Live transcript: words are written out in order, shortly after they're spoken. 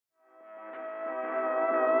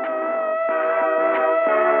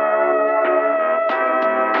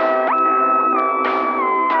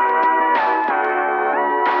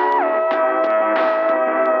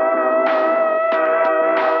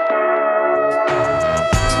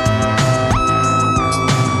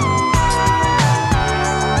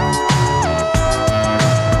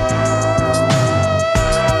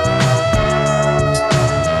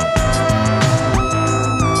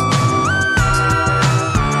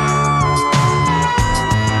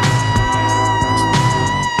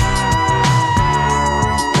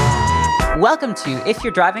Welcome to If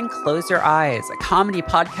You're Driving, Close Your Eyes, a comedy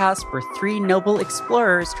podcast where three noble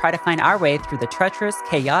explorers try to find our way through the treacherous,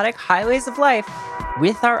 chaotic highways of life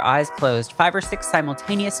with our eyes closed. 5 or 6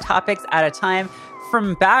 simultaneous topics at a time,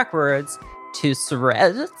 from backwards to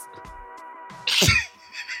threads.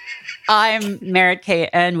 I'm Merritt K,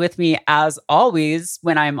 and with me, as always,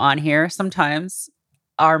 when I'm on here, sometimes,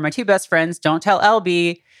 are my two best friends, Don't Tell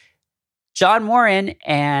LB, John Warren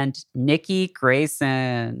and Nikki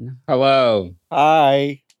Grayson. Hello.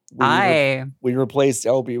 Hi. Hi. We replaced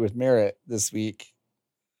LB with Merritt this week,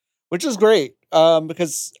 which is great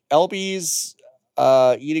because LB's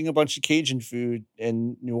eating a bunch of Cajun food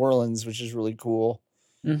in New Orleans, which is really cool,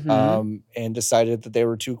 and decided that they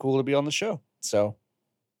were too cool to be on the show. So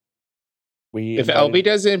if LB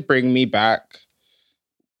doesn't bring me back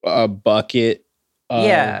a bucket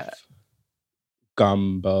of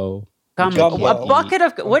gumbo. A bucket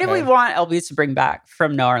of... What do we want LB to bring back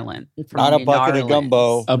from New Orleans? Not a bucket of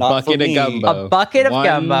gumbo. A bucket of gumbo. A bucket of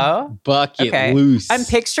gumbo. Bucket loose. I'm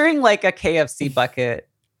picturing like a KFC bucket.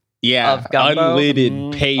 Yeah. Of gumbo.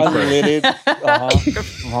 Unlidded paper. Unlidded.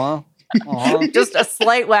 Just a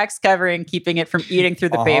slight wax covering, keeping it from eating through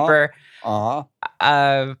the paper.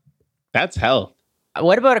 That's hell.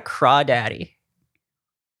 What about a crawdaddy?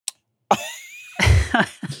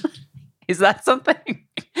 Is that something?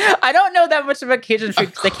 I don't know that much about Cajun food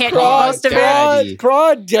because I can't eat most of it.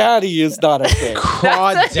 Crawdaddy is not a thing.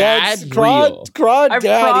 Crawdaddy. Crawdaddy.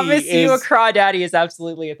 I promise you, a crawdaddy is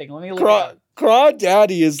absolutely a thing. Let me look it up.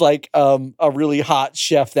 Crawdaddy is like a really hot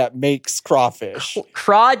chef that makes crawfish.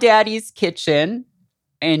 Crawdaddy's Kitchen,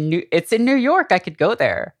 and it's in New York. I could go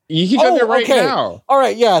there. You can go there right now. All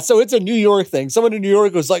right, yeah. So it's a New York thing. Someone in New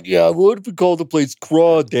York was like, "Yeah, what if we call the place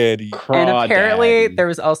Crawdaddy?" And apparently, there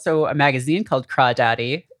was also a magazine called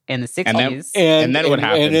Crawdaddy in the 60s. And then what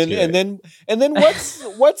happened? And then what's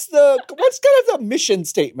kind of the mission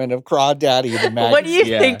statement of Crawdaddy the magazine? What do you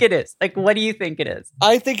think it is? Like, what do you think it is?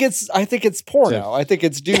 I think it's porno. I think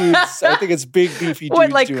it's dudes. I think it's big beefy dudes.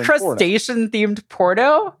 What, like doing crustacean themed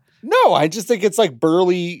porno? No, I just think it's like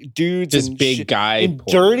burly dudes, just big guy in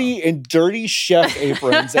dirty chef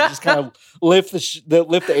aprons that just kind of lift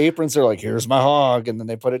the aprons. They're like, "Here's my hog," and then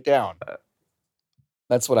they put it down.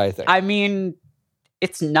 That's what I think. I mean,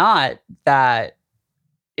 it's not that.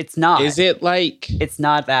 It's not. Is it like? It's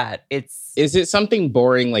not that. Is it something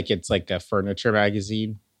boring? Like it's like a furniture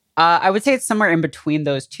magazine? I would say it's somewhere in between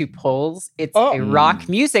those two poles. It's a rock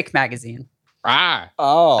music magazine.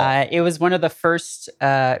 It was one of the first,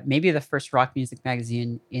 maybe the first rock music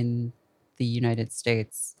magazine in the United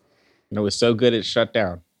States. And it was so good it shut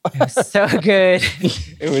down. It was so good.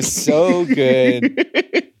 It was so good.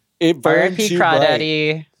 It burned R.I.P.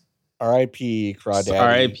 Crawdaddy. R.I.P. Crawdaddy.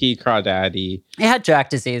 R.I.P. Crawdaddy. It had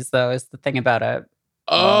Jack disease, though, is the thing about it.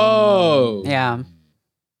 Oh. Yeah.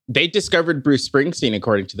 They discovered Bruce Springsteen,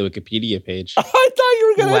 according to the Wikipedia page. I thought you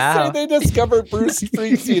were going to say they discovered Bruce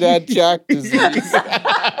Springsteen had Jack disease.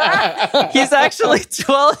 He's actually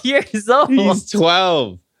 12 years old. He's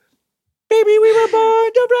 12. Baby, we were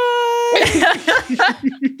born to run.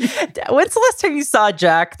 When's the last time you saw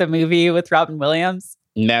Jack, the movie with Robin Williams?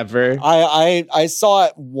 Never. I saw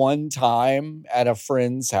it one time at a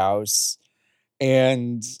friend's house,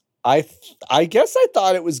 and I guess I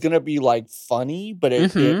thought it was gonna be like funny, but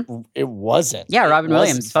it wasn't. Yeah, Robin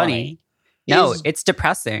Williams funny. No, it's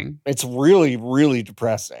depressing. It's really, really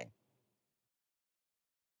depressing.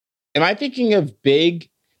 Am I thinking of Big?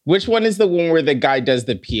 Which one is the one where the guy does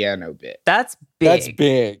the piano bit? That's big. That's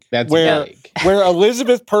big. That's big. Where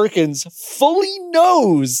Elizabeth Perkins fully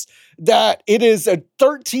knows that it is a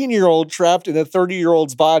 13-year-old trapped in a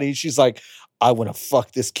 30-year-old's body. She's like, I want to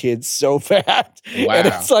fuck this kid so bad. Wow. And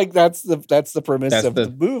it's like that's the premise of the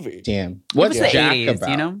movie. Damn. What's the Jack 80s, about?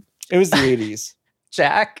 you know? It was the 80s.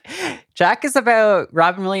 Jack is about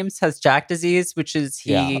Robin Williams has Jack disease, which is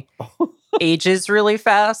he ages really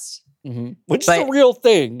fast. Mm-hmm. Which is a real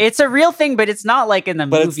thing. It's a real thing, but it's not like in the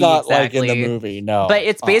movie. But it's not exactly. like in the movie, no. But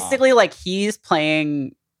it's basically like he's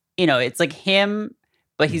playing, it's like him,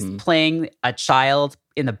 but he's playing a child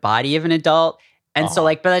in the body of an adult. And so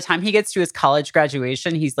like by the time he gets to his college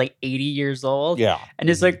graduation, he's like 80 years old. Yeah. And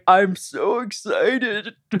he's like, I'm so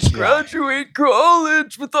excited to graduate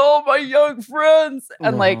college with all my young friends.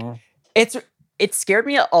 And like it scared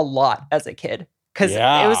me a lot as a kid. Because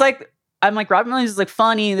it was like, I'm like, Robin Williams is like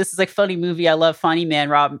funny. This is like funny movie. I love Funny Man,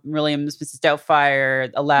 Robin Williams, Mrs.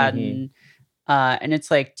 Doubtfire, Aladdin. And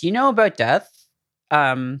it's like, do you know about death?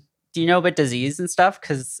 Do you know about disease and stuff?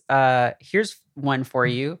 Because here's one for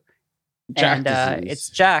you. Jack disease. It's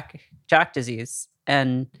Jack disease.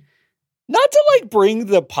 And Not to like bring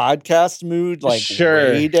the podcast mood like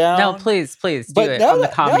way down. No, please do it on the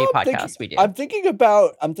comedy podcast we do. I'm thinking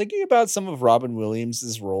about some of Robin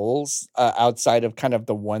Williams' roles outside of kind of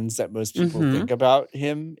the ones that most people think about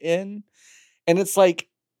him in. And it's like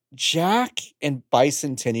Jack and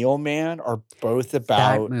Bicentennial Man are both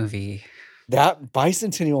about that movie. That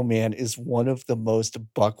Bicentennial Man is one of the most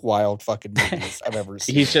buck wild fucking movies I've ever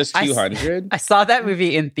seen. He's just 200. I saw that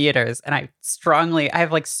movie in theaters, and I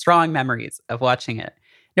have like strong memories of watching it.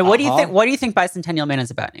 Now, what do you think? What do you think Bicentennial Man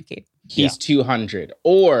is about, Nikki? He's 200,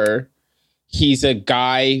 or he's a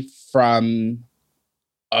guy from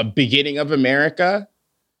a beginning of America.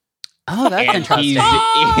 Oh, that's interesting.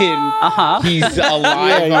 He's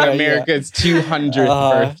alive on America's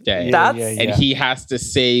 200th birthday. And he has to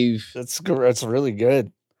save. That's really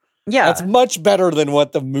good. Yeah. That's much better than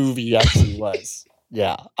what the movie actually was.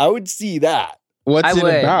 Yeah. I would see that. What's it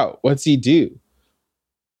about? What's he do?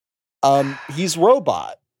 He's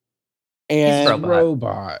robot. And he's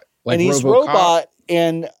robot. Like and he's RoboCop? robot.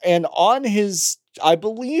 And on his, I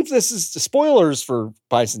believe this is the spoilers for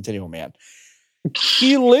Bicentennial Man.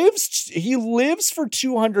 He lives for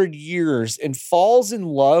 200 years and falls in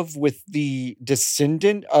love with the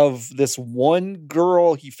descendant of this one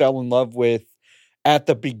girl he fell in love with at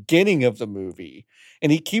the beginning of the movie.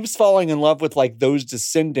 And he keeps falling in love with like those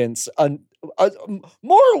descendants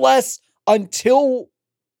more or less until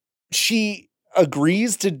she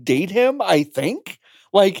agrees to date him, I think.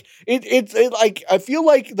 Like it like I feel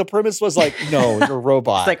like the premise was like, no, you're a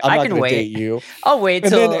robot. Like, I'm I not can gonna wait. date you. I'll wait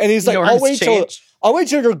And he's like, I'll wait change.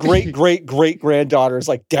 till your great granddaughter's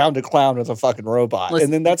like down to clown with a fucking robot. Listen.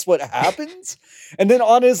 And then that's what happens. And then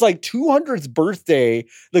on his like 200th birthday,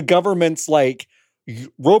 the government's like,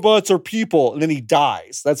 robots are people, and then he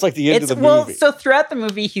dies. That's like the end of the movie. So throughout the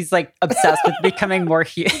movie, he's like obsessed with becoming more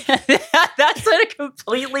human. That's a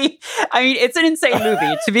completely, I mean, it's an insane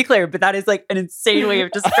movie, to be clear, but that is like an insane way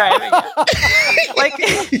of describing it.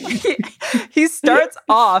 Like he starts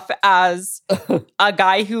off as a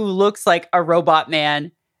guy who looks like a robot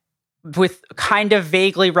man with kind of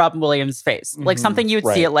vaguely Robin Williams face, like something you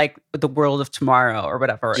would see at like The World of Tomorrow or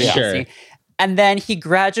whatever. Sure. And then he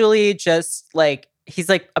gradually just like, he's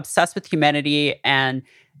like obsessed with humanity. And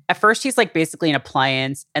at first he's like basically an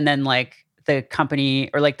appliance. And then like the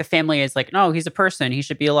company or like the family is like, no, he's a person. He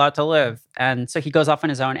should be allowed to live. And so he goes off on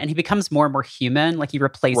his own and he becomes more and more human. Like he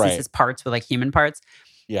replaces his parts with like human parts.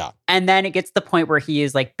 Yeah. And then it gets to the point where he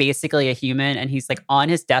is like basically a human and he's like on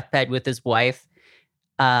his deathbed with his wife,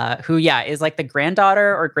 who, is like the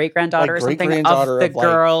granddaughter or great-granddaughter or something of the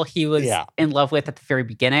girl he was in love with at the very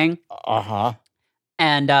beginning.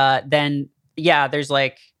 And then, there's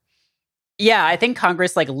like, I think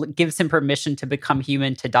Congress like gives him permission to become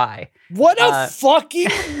human to die. What a fucking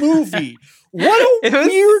movie. What a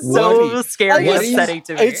weird movie. So scary and upsetting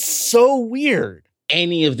to me. It's so weird.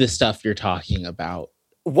 Any of the stuff you're talking about.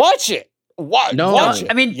 Watch it. Watch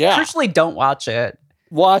it. I mean, crucially, don't watch it.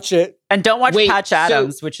 Watch it. And don't watch Patch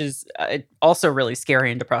Adams, which is also really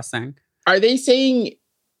scary and depressing. Are they saying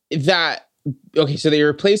that, okay, so they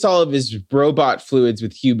replace all of his robot fluids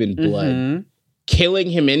with human blood, killing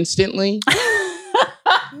him instantly?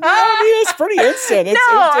 I mean, it's pretty instant.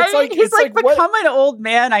 He's like become an old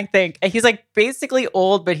man, I think. He's like basically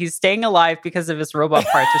old, but he's staying alive because of his robot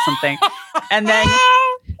parts or something. And then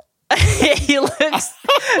he looks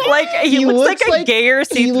like a gayer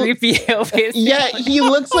C-3PO. Basically. Yeah, he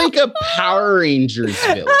looks like a Power Rangers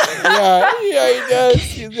villain. He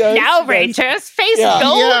does. Now Rangers face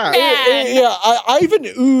Gold Man. Ivan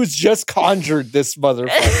Ooze just conjured this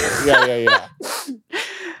motherfucker. Yeah.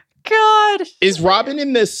 God. Is Robin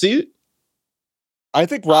in this suit? I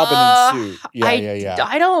think Robin in suit.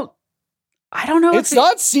 I don't know. It's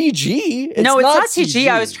not CG. It's not CG.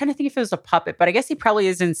 I was trying to think if it was a puppet, but I guess he probably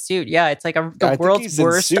is in suit. Yeah, it's like the world's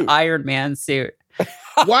worst Iron Man suit.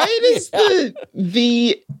 Why does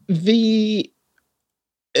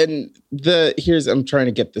I'm trying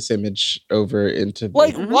to get this image over into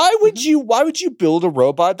like why would you build a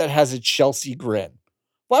robot that has a Chelsea grin?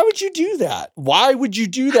 Why would you do that? Why would you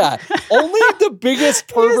do that? Only the biggest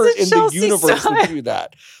pervert in the universe would do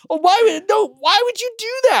that. Well, why would you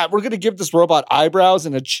do that? We're going to give this robot eyebrows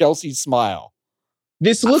and a Chelsea smile.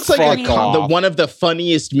 This looks like one of the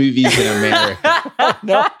funniest movies in America.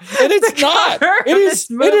 No, and it's not. It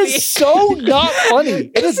is so not funny.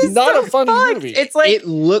 It is not a funny movie. It's like it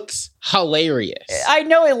looks hilarious. I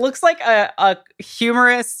know it looks like a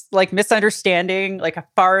humorous like misunderstanding, like a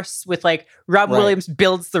farce with like Robin Williams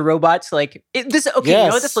builds the robot to like this. Okay, you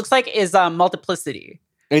know what this looks like is Multiplicity.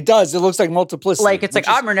 It does. It looks like Multiplicity. Like it's like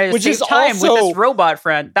I'm running to save time with this robot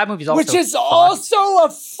friend. That movie's also which is also a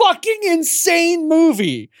fucking insane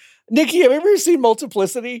movie. Nikki, have you ever seen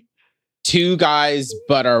Multiplicity? Two guys,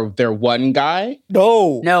 but they're one guy?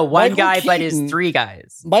 No, one Michael guy, Keaton, but is three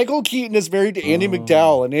guys. Michael Keaton is married to Andie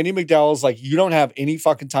MacDowell, and Andie MacDowell is like, you don't have any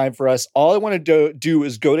fucking time for us. All I want to do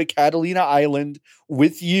is go to Catalina Island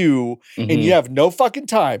with you, and you have no fucking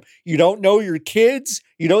time. You don't know your kids.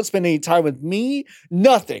 You don't spend any time with me.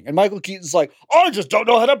 Nothing. And Michael Keaton's like, I just don't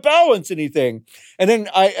know how to balance anything. And then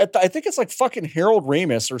I think it's like fucking Harold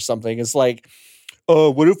Ramis or something. It's like,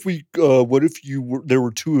 what if there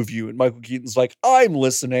were two of you? And Michael Keaton's like, I'm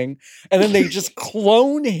listening. And then they just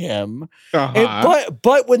clone him.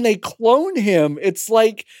 But when they clone him, it's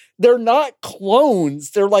like they're not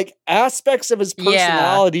clones. They're like aspects of his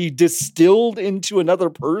personality distilled into another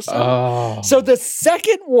person. So the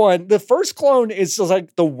second one, the first clone is just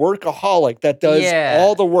like the workaholic that does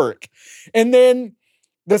all the work. And then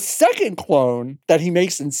the second clone that he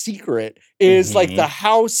makes in secret is like the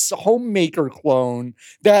homemaker clone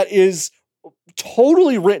that is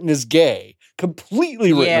totally written as gay,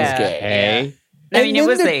 completely written as gay. Yeah. I mean, it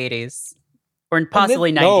was the 80s or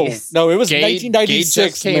possibly 90s. No, it was 1996. Gay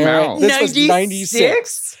just came out. This was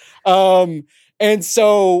 96. And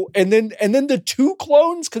then the two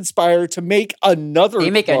clones conspire to make another clone.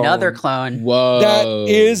 They make another clone. Whoa. That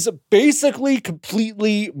is basically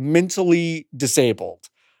completely mentally disabled.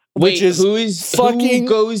 Who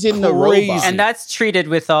goes in the robot? And that's treated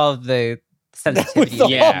with all the sensitivity. With all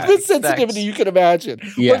the sensitivity you can imagine.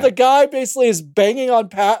 Yeah. Where the guy basically is banging on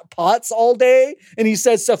pots all day and he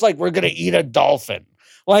says stuff like, we're going to eat a dolphin.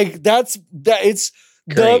 Like it's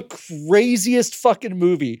Great. the craziest fucking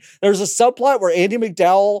movie. There's a subplot where Andie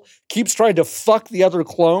MacDowell keeps trying to fuck the other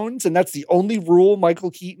clones, and that's the only rule Michael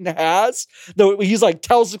Keaton has. Though he's like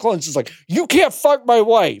tells the clones, just like, you can't fuck my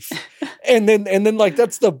wife. and then like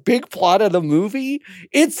that's the big plot of the movie.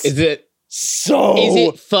 Is it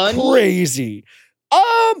fun? Crazy.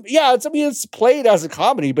 Yeah, it's played as a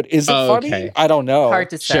comedy, but is it funny? I don't know. Hard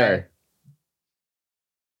to say. Sure.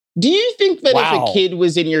 Do you think that if a kid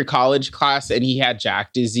was in your college class and he had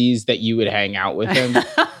Jack disease, that you would hang out with him?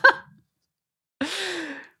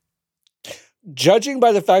 Judging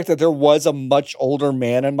by the fact that there was a much older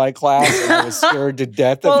man in my class and I was scared to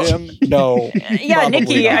death of him, no. Yeah,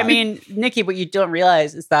 Nikki, not. I mean, Nikki, what you don't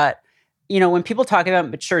realize is that, you know, when people talk about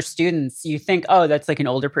mature students, you think, oh, that's like an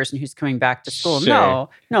older person who's coming back to school. Sure.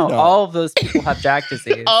 No, all of those people have Jack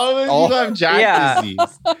disease. All of those people have Jack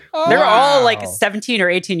disease. They're all like 17 or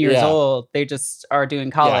 18 years old. They just are doing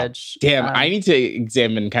college. Yeah. Damn, I need to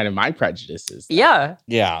examine kind of my prejudices. Yeah.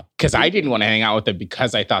 Yeah. Because I didn't want to hang out with them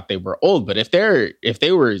because I thought they were old. But if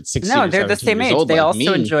they were 16 no, or they're the same age. Old, they like also me,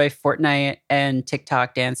 enjoy Fortnite and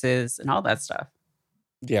TikTok dances and all that stuff.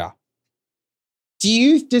 Yeah.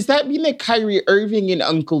 Does that mean that Kyrie Irving and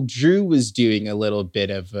Uncle Drew was doing a little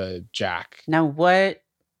bit of a Jack? Now what?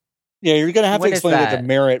 Yeah, you're going to have to explain it to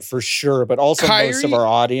Merritt for sure, but also most of our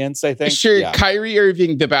audience, I think. Sure, yeah. Kyrie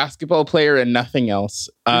Irving, the basketball player and nothing else,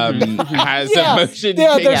 has a motion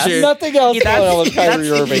picture. There's nothing else going on with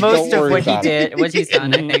Kyrie Irving. Most of what he did, what he's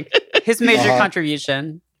done, I think. His major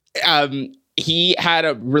contribution. He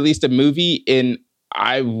had released a movie in,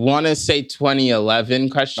 I want to say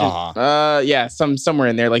 2011 question. Yeah, somewhere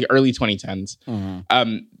in there, like early 2010s.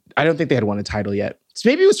 I don't think they had won a title yet. So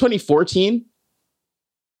maybe it was 2014.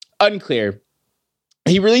 Unclear.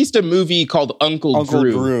 He released a movie called Uncle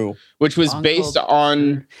Drew, which was based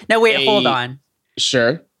on. No, wait, hold on.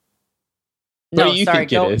 Sure. What do you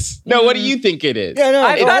think it is? No, what do you think it is? Yeah, no,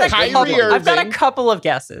 I've got a couple of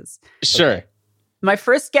guesses. Sure. Okay. My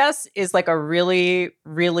first guess is like a really,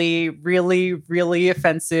 really, really, really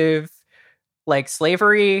offensive, like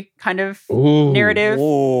slavery kind of narrative.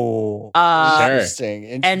 Ooh.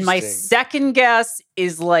 Interesting. And my second guess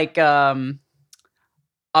is like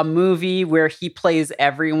a movie where he plays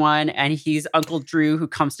everyone and he's Uncle Drew who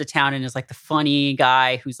comes to town and is like the funny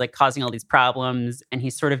guy who's like causing all these problems, and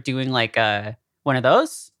he's sort of doing like one of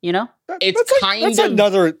those, you know? That's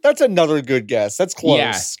another good guess. That's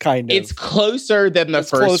close, kind of. It's closer than the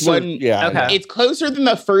first one. Yeah. Okay. It's closer than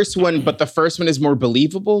the first one, but the first one is more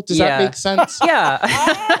believable. Does that make sense? Yeah.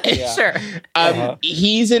 Sure.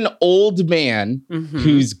 He's an old man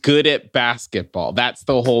who's good at basketball. That's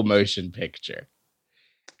the whole motion picture.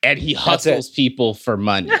 And he hustles people for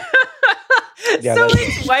money. So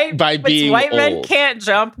it's white, by being white old. men can't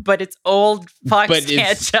jump, but it's old fucks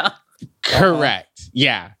can't jump. Correct.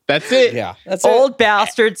 Yeah, that's it. Yeah, that's old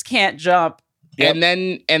bastards can't jump. Yep.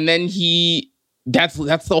 And then he that's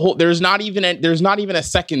the whole. There's not even a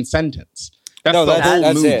second sentence. That's the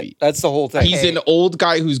whole movie. It. That's the whole thing. He's an old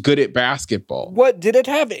guy who's good at basketball. What did it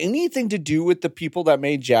have anything to do with the people that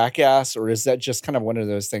made Jackass, or is that just kind of one of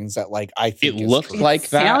those things that, like, I think it looks like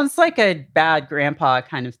that? Sounds like a bad grandpa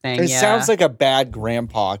kind of thing. It sounds like a bad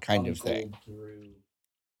grandpa kind of thing.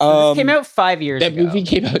 This came out 5 years ago. That movie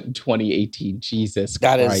came out in 2018. Jesus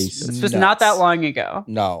Christ. This was not that long ago.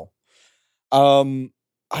 No.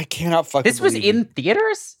 I cannot fucking This was in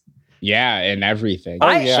theaters? Yeah, and everything.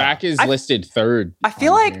 Shaq is listed third. I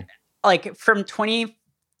feel like from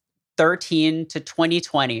 2013 to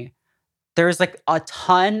 2020, there's like a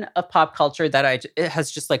ton of pop culture that it has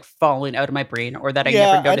just like fallen out of my brain, or that I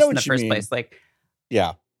never noticed in the first place. Like,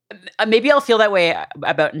 yeah. Maybe I'll feel that way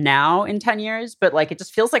about now in 10 years, but like it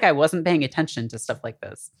just feels like I wasn't paying attention to stuff like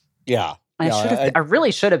this. Yeah. I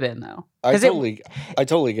really should have been, though. I totally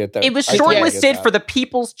get that. It was shortlisted for the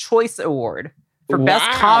People's Choice Award for Best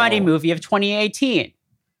Comedy Movie of 2018.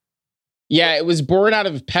 Yeah, it was born out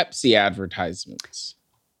of Pepsi advertisements.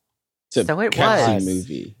 So it Pepsi was.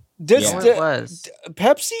 movie. It was.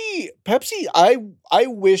 Pepsi, I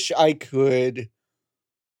wish I could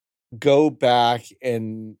go back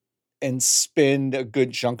and spend a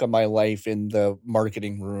good chunk of my life in the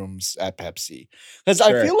marketing rooms at Pepsi. Because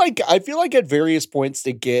Sure. I feel like at various points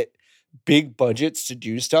they get big budgets to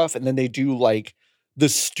do stuff, and then they do like the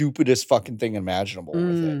stupidest fucking thing imaginable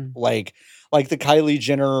with it. Like the Kylie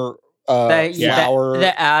Jenner flower.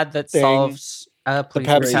 The ad that thing. solves The police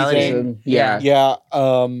Pepsi brutality. thing. Yeah. Yeah.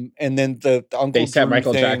 And then the Uncle They set Drew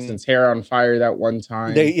Michael thing. Jackson's hair on fire that one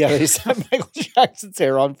time. They set Michael Jackson's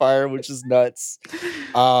hair on fire, which is nuts.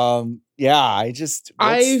 What's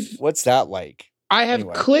that like? I have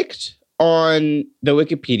clicked on the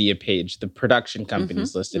Wikipedia page, the production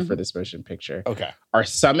companies listed for this motion picture. Okay. Are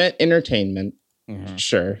Summit Entertainment,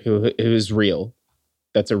 sure, who is real.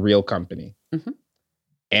 That's a real company.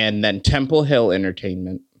 And then Temple Hill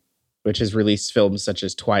Entertainment, which has released films such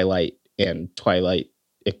as Twilight and Twilight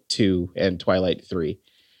 2 and Twilight 3.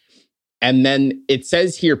 And then it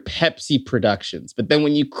says here Pepsi Productions. But then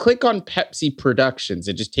when you click on Pepsi Productions,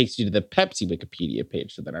 it just takes you to the Pepsi Wikipedia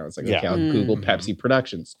page. So then I was like, okay, I'll Google Pepsi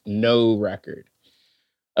Productions. No record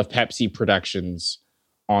of Pepsi Productions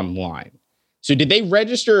online. So did they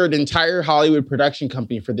register an entire Hollywood production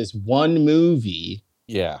company for this one movie?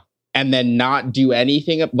 Yeah. And then not do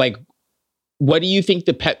anything? Like, what do you think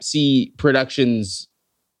the Pepsi Productions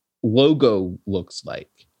logo looks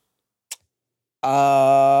like?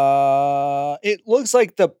 It looks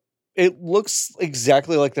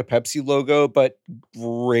exactly like the Pepsi logo, but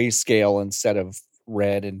grayscale instead of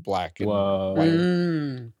red and black and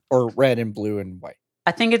white. Or red and blue and white.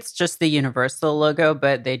 I think it's just the Universal logo,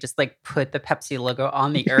 but they just like put the Pepsi logo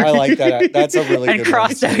on the earth. I like that. That's a really good and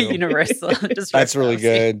crossed one out too. Universal. That's really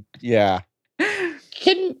good. Yeah.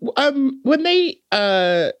 Can when they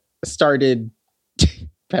started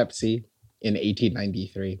Pepsi in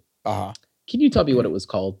 1893, can you tell me what it was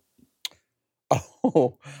called?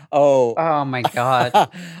 Oh my God.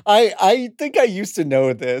 I think I used to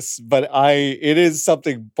know this, but it is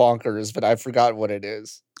something bonkers, but I forgot what it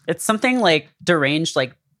is. It's something like deranged,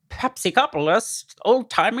 like Pepsi-Copolis,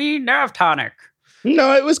 old-timey nerve tonic.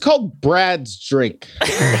 No, it was called Brad's Drink. No,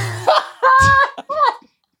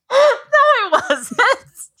 it wasn't.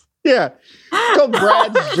 Yeah. It's called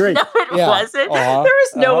Brad's Drink. No, it wasn't. There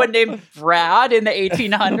was no one named Brad in the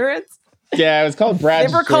 1800s. Yeah, it was called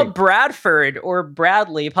Brad's They were Drink. called Bradford or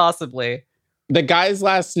Bradley, possibly. The guy's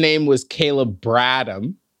last name was Caleb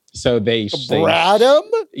Bradham. So they Bradham?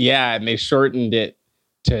 Yeah, and they shortened it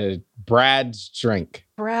to Brad's Drink.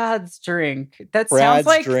 Brad's Drink. That Brad's sounds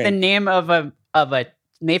like Drink. the name of a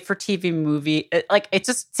made-for-TV movie. It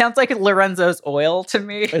just sounds like Lorenzo's Oil to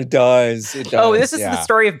me. It does. Oh, this is the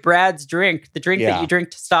story of Brad's Drink, the drink that you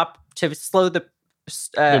drink to slow the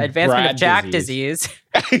advancement Brad of Jack disease.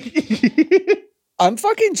 I'm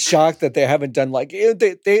fucking shocked that they haven't done like they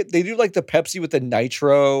do like the Pepsi with the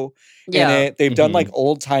nitro in it. They've done like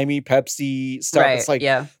old timey Pepsi stuff. Right, It's like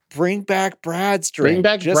bring back Brad's Drink. Bring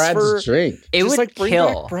back Brad's Drink. It would like bring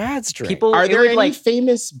kill back Brad's Drink. people. Are there any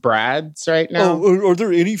famous Brads right now? Are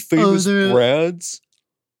there any famous Brads?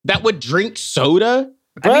 That would drink soda?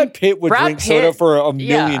 Brad Pitt would drink soda for $1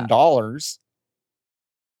 million.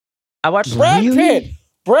 I watched Brad Pitt.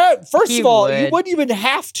 First of all, you would. wouldn't even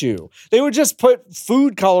have to. They would just put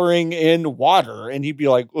food coloring in water and he'd be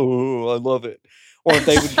like, oh, I love it. Or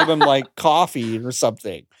they would give him like coffee or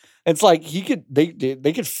something. It's like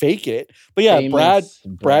they could fake it. But yeah, Famous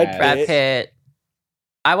Brad Pitt.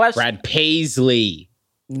 I watched Brad Paisley.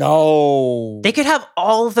 No. They could have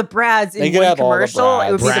all of the Brads in one commercial.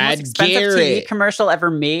 It would be the most expensive TV commercial ever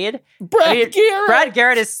made. Garrett. Brad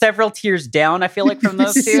Garrett is several tiers down, I feel like, from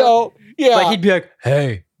those two. So, yeah. But he'd be like,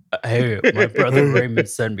 hey, my brother Raymond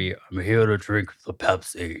sent me. I'm here to drink the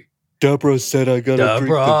Pepsi. Deborah said I gotta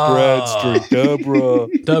drink the Brad's drink. Deborah.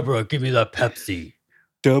 Deborah, give me that Pepsi.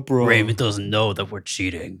 Deborah. Raymond doesn't know that we're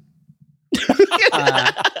cheating.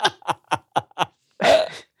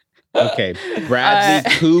 Okay,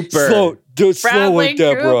 Bradley Cooper. Slow with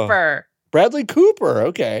Deborah. Cooper. Bradley Cooper.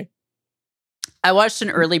 Okay. I watched an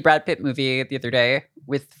early Brad Pitt movie the other day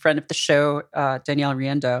with friend of the show, Danielle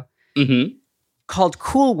Riendeau, called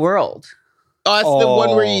Cool World. Oh, that's the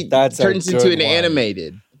one where he turns into an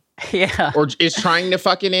animated. Yeah. Or is trying to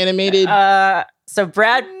fucking animated. So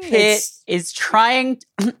Brad Pitt is trying.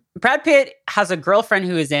 Brad Pitt has a girlfriend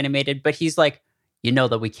who is animated, but he's like, you know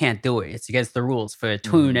that we can't do it. It's against the rules for a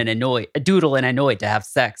Doodle and a Noid to have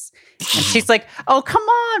sex. And she's like, oh, come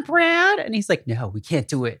on, Brad. And he's like, no, we can't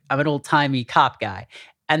do it. I'm an old-timey cop guy.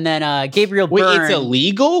 And then Gabriel Byrne. Wait, it's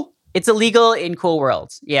illegal? It's illegal in Cool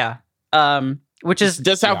World. Yeah. Which is... It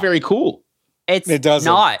does sound very cool. It's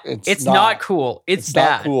not. It's not cool. It's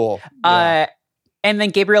bad. Not cool. Yeah. And then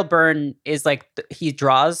Gabriel Byrne is like, he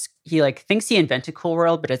like thinks he invented Cool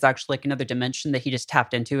World, but it's actually like another dimension that he just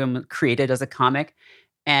tapped into and created as a comic.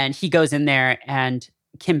 And he goes in there, and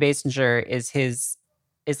Kim Basinger is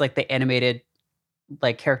like the animated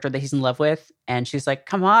like character that he's in love with. And she's like,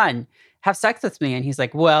 come on, have sex with me. And he's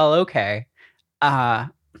like, well, okay.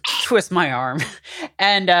 Twist my arm.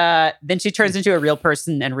 And then she turns into a real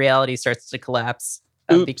person and reality starts to collapse.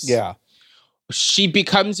 Yeah. She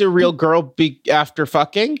becomes a real girl after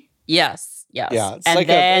fucking? Yes. Yeah.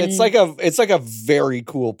 It's like a very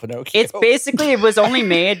cool Pinocchio. It's basically, it was only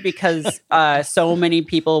made because so many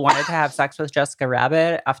people wanted to have sex with Jessica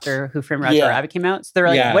Rabbit after Who Framed Roger Rabbit came out. So they're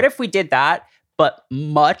like, what if we did that, but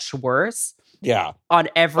much worse? Yeah.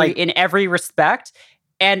 In every respect.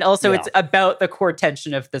 And also it's about the core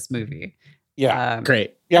tension of this movie. Yeah.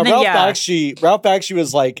 Great. Yeah. Ralph Bakshi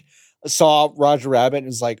was like, saw Roger Rabbit and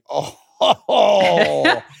was like, oh,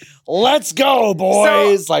 let's go,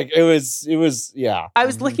 boys. So, like it was, yeah. I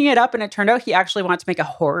was looking it up and it turned out he actually wanted to make a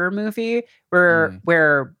horror movie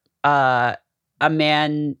where a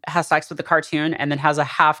man has sex with a cartoon and then has a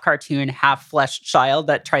half cartoon, half flesh child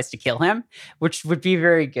that tries to kill him, which would be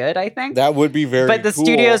very good, I think. That would be very But the cool.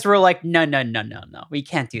 studios were like, no. We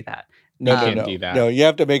can't do that. Can't do that. No, you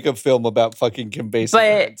have to make a film about fucking Kim Basinger.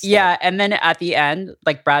 But yeah, and then at the end,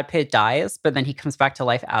 like Brad Pitt dies, but then he comes back to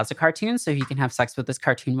life as a cartoon so he can have sex with his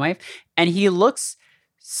cartoon wife. And he looks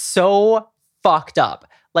so fucked up.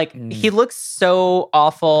 Like he looks so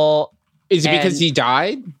awful. Is it because he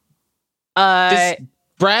died? Does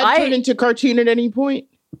Brad turn into cartoon at any point?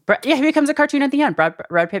 Yeah, he becomes a cartoon at the end.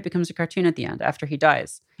 Brad Pitt becomes a cartoon at the end after he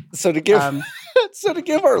dies. So to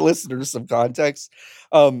give our listeners some context,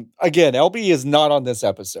 again, LB is not on this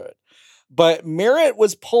episode, but Merritt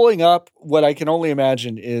was pulling up what I can only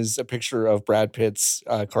imagine is a picture of Brad Pitt's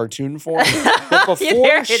cartoon form. But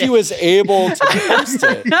before she was able to post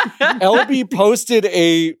it, LB posted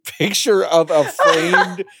a picture of a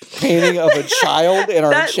framed painting of a child in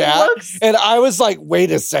our chat. And I was like,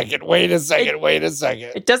 wait a second.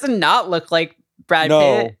 It does not look like Brad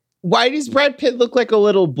Pitt. Why does Brad Pitt look like a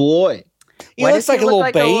little boy? He looks like a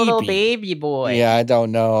little baby boy. Yeah, I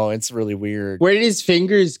don't know. It's really weird. Where did his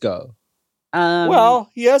fingers go?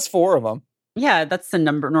 Well, he has 4 of them. Yeah, that's the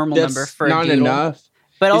normal number for not a doodle. Enough.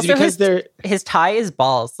 But also his tie is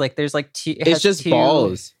balls. Like there's like 2. It's just 2,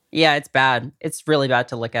 balls. Yeah, it's bad. It's really bad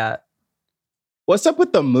to look at. What's up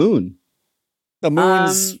with the moon? The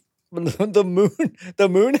moon's the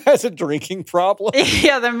moon has a drinking problem.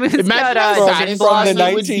 Yeah, the moon's got from the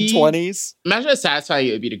 1920s. Imagine how satisfying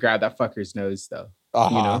it would be to grab that fucker's nose, though. You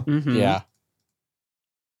know? Mm-hmm. Yeah.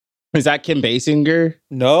 Is that Kim Basinger?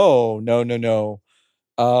 No.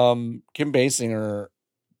 Kim Basinger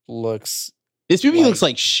looks. This movie looks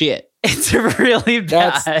like shit. It's really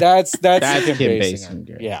bad. That's Kim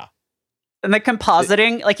Basinger. Yeah. And the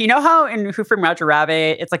compositing, like, you know how in Who Framed Roger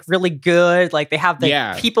Rabbit, it's like really good. Like they have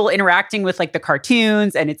the people interacting with like the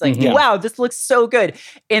cartoons, and it's like, wow, this looks so good.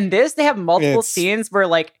 In this, they have multiple scenes where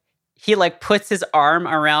like he like puts his arm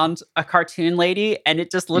around a cartoon lady, and it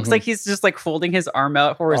just looks like he's just like holding his arm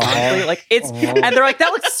out horizontally. Like it's, and they're like,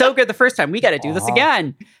 that looks so good the first time. We got to do this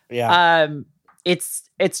again. Yeah. It's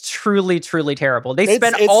truly, truly terrible. They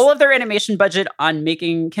spend all of their animation budget on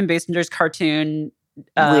making Kim Basinger's cartoon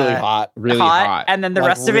really hot, and then the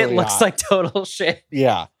rest of it looks like total shit.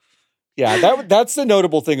 Yeah. Yeah, that's the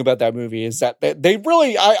notable thing about that movie is that they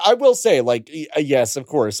really, I will say, like, yes, of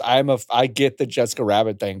course, I get the Jessica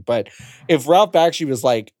Rabbit thing, but if Ralph Bakshi was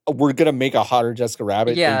like, we're gonna make a hotter Jessica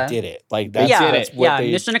Rabbit, they did it. Like that's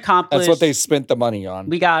mission accomplished. That's what they spent the money on.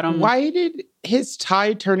 We got him. Why did his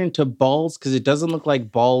tie turn into balls? Because it doesn't look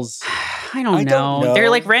like balls. I don't know. They're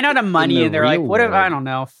like ran out of money and they're like, what if I don't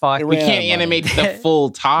know? Fuck. We can't animate the full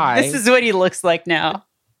tie. This is what he looks like now.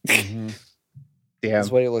 Mm-hmm. Damn.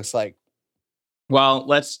 That's what it looks like. Well,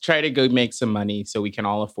 let's try to go make some money so we can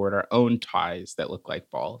all afford our own ties that look like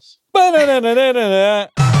balls.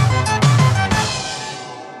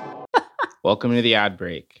 Welcome to the ad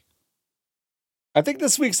break. I think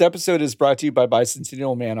this week's episode is brought to you by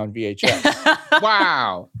Bicentennial Man on VHS.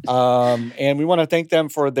 Wow. And we want to thank them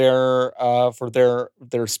for their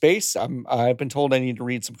space. I've been told I need to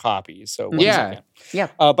read some copies. So Yeah.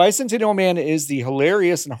 Bicentennial Man is the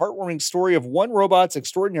hilarious and heartwarming story of one robot's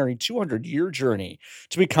extraordinary 200-year journey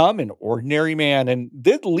to become an ordinary man. And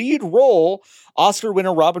the lead role, Oscar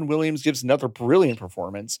winner Robin Williams gives another brilliant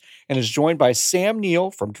performance and is joined by Sam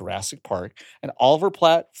Neill from Jurassic Park and Oliver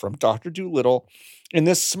Platt from Dr. Dolittle in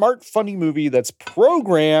this smart, funny movie that's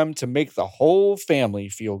programmed to make the whole family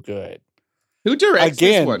feel good. Who directs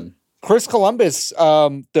this one? Chris Columbus,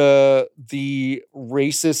 the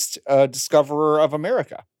racist discoverer of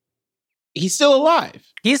America. He's still alive.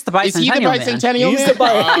 He's the Bicentennial. Is he the Bicentennial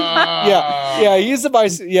Man? Yeah, he's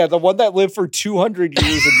the one that lived for 200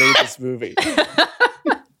 years and made this movie.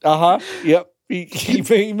 Yep.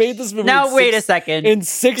 He made this movie. Now wait a second. In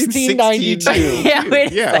 1692. Yeah,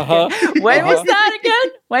 wait a second. When was that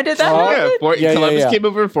again? When did that happen? Columbus came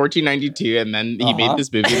over in 1492, and then he made this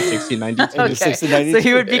movie in 1692. Okay. So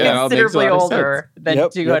he would be considerably older than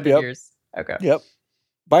 200 years. Okay. Yep.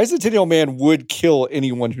 Bicentennial Man would kill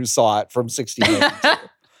anyone who saw it from 1692.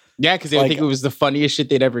 Yeah, because they would think it was the funniest shit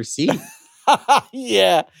they'd ever seen.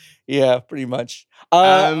 Yeah, pretty much.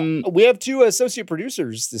 We have two associate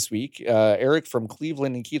producers this week, Eric from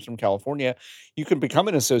Cleveland and Keith from California. You can become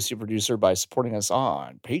an associate producer by supporting us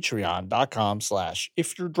on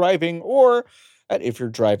patreon.com/ifyou'redriving or at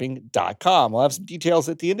ifyou'redriving.com. We'll have some details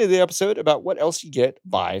at the end of the episode about what else you get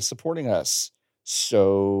by supporting us.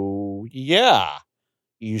 So, yeah,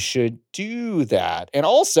 you should do that. And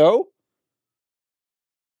also,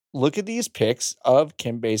 look at these pics of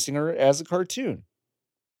Kim Basinger as a cartoon.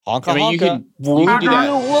 Honka, honka. You can do that.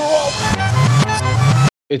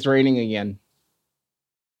 It's raining again.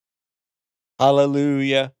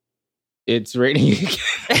 Hallelujah. It's raining again.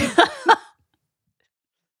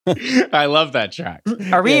 I love that track.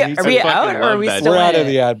 Are we out or are we still We're out of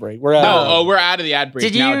the ad break. We're out. We're out of the ad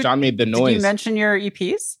break. Now John made the noise. Did you mention your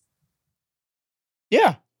EPs?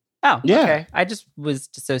 Yeah. Oh, yeah. Okay. I just was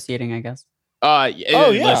dissociating, I guess.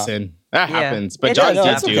 Listen, that happens. But John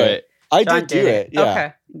did do it. I did do it. Yeah.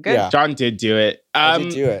 Okay. Good. Yeah. John did do it. I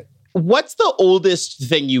did do it. What's the oldest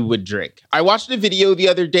thing you would drink? I watched a video the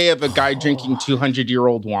other day of a guy drinking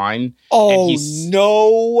 200-year-old wine. Oh,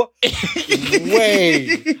 no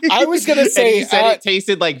way. I was going to say... he said it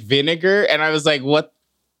tasted like vinegar, and I was like, what?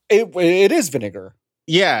 It is vinegar.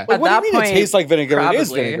 Yeah. What do you mean it tastes like vinegar? Probably. It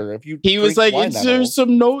is vinegar. He was like, there's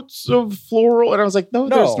some notes of floral. And I was like, no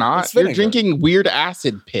there's not. You're drinking weird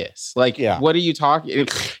acid piss. Like, what are you talking?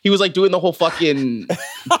 He was like doing the whole fucking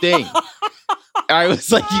thing. And I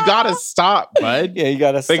was like, you gotta stop, bud. Yeah, you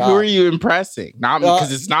gotta stop. Like, who are you impressing? Not me,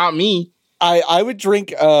 because it's not me. I would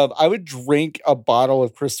drink a bottle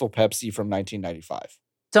of Crystal Pepsi from 1995.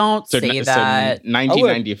 Don't say that.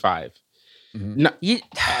 1995. Mm-hmm. No,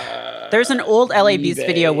 there's an old LA Beast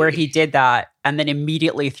video where he did that and then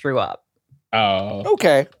immediately threw up. Oh,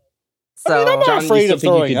 okay. So I'm not afraid of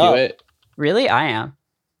throwing up. Do it? Really, I am.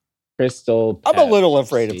 Crystal Pepsi. I'm a little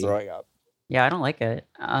afraid of throwing up. Yeah, I don't like it.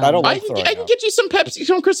 I don't like throwing up. I can get you some Pepsi,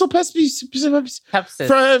 some Crystal Pepsi. Pepsi.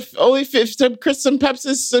 For only some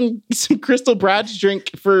Pepsi, some Crystal Brad's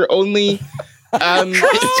drink for only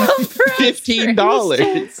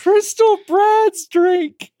 $15. Crystal Brad's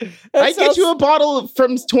drink. I get you a bottle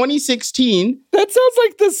from 2016. That sounds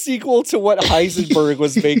like the sequel to what Heisenberg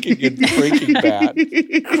was making in Breaking Bad.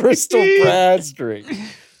 Crystal Brad's drink.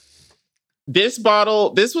 This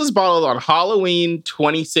was bottled on Halloween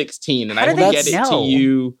 2016, and I can get it to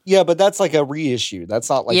you. Yeah, but that's like a reissue. That's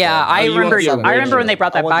not like I remember when they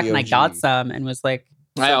brought that back, and I got some and was like,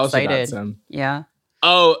 so I also excited. got some. Yeah.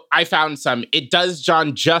 Oh, I found some. It does,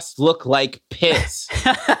 John, just look like piss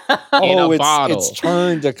in a bottle. It's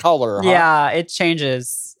turned a color. Huh? Yeah, it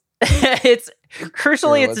changes. It's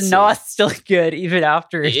crucially, it's not still good even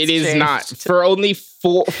after it's It is changed. not for only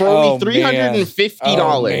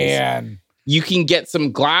 $350. Man. You can get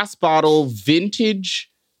some glass bottle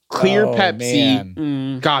vintage Clear Pepsi.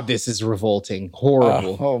 Man. God, this is revolting.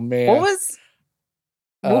 Horrible. Oh man.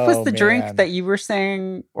 What was the drink that you were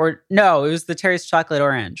saying? Or no, it was the Terry's chocolate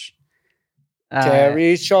orange.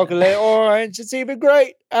 Terry's chocolate orange. It's even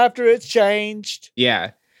great after it's changed.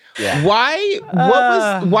 Yeah. Yeah.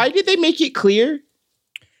 Why did they make it clear?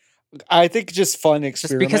 I think just fun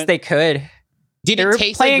experiment. Just because they could. Did They it were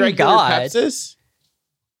taste like playing regular God. Pepsis?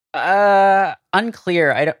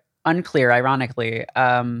 Unclear. Unclear, ironically.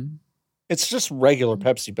 It's just regular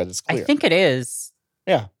Pepsi, but it's clear. I think it is.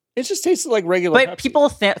 Yeah. It just tasted like regular Pepsi. But people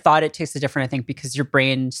thought it tasted different, I think, because your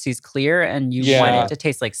brain sees clear and you want it to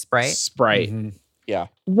taste like Sprite. Sprite. Yeah.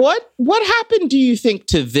 What happened, do you think,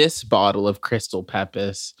 to this bottle of Crystal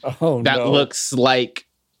Pepsi that looks like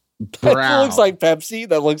brown? That looks like Pepsi.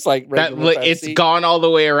 That looks like regular Pepsi. It's gone all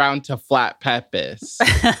the way around to flat Pepis.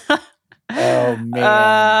 Oh man.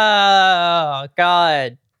 Oh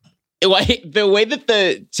God. The way that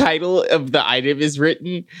the title of the item is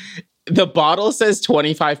written, the bottle says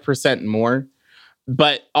 25% more,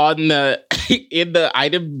 but on the in the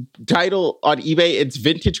item title on eBay, it's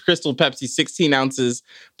vintage Crystal Pepsi, 16 ounces,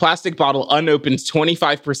 plastic bottle, unopened,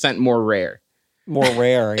 25% more rare. More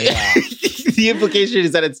rare, yeah. The implication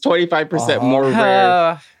is that it's 25% more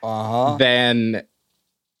rare than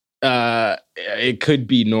it could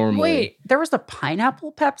be normally. Wait, there was a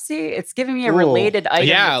pineapple Pepsi? It's giving me a related item.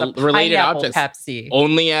 Yeah, it's a related pineapple objects. Pepsi.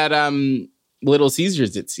 Only at Little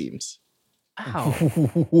Caesars, it seems. Oh.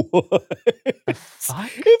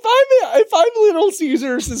 Fuck? If I'm Little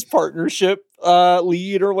Caesars' partnership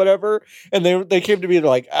lead or whatever, and they came to me, they're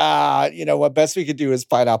like, you know what, best we could do is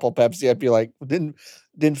pineapple Pepsi. I'd be like, then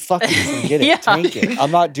fucking forget it. Tank it.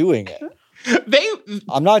 I'm not doing it.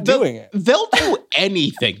 I'm not doing it. They'll do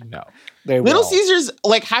anything, though. Little Caesars,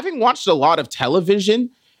 like, having watched a lot of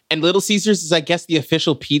television, and Little Caesars is, I guess, the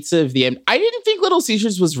official pizza of the end. I didn't think Little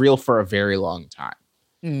Caesars was real for a very long time.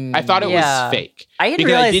 I thought it was fake. I didn't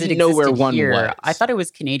realize it know where one was. I thought it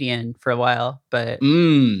was Canadian for a while, but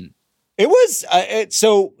it was.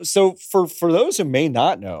 So for those who may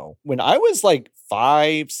not know, when I was like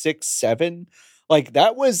 5, 6, 7, like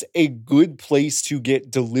that was a good place to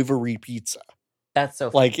get delivery pizza. That's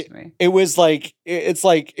so funny like to me. It was like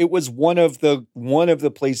it was one of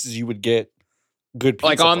the places you would get good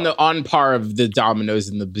pizza, like on par of the Domino's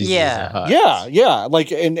and the Pizza Hut. Yeah.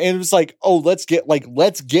 Like and it was like, oh, let's get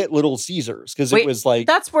Little Caesars because it was like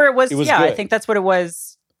that's where it was. Good. I think that's what it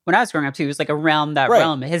was when I was growing up too. It was like around that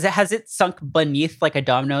realm. Has it sunk beneath like a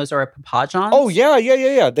Domino's or a Papa John's? Oh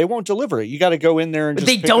yeah. They won't deliver it. You got to go in there and just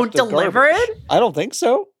they don't deliver it. I don't think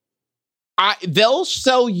so. They'll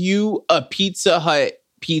sell you a Pizza Hut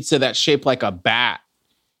pizza that's shaped like a bat.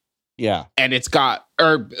 Yeah, and it's got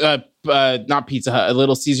not Pizza Hut, a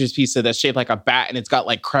Little Caesars pizza that's shaped like a bat, and it's got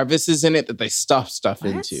like crevices in it that they stuff stuff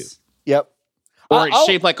into. Yep. Or it's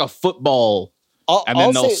shaped like a football, and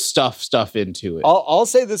then they'll stuff stuff into it. I'll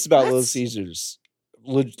say this about Little Caesars,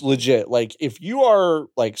 legit. Like, if you are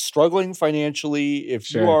like struggling financially,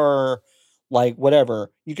 if you are like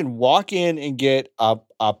whatever, you can walk in and get a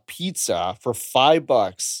pizza for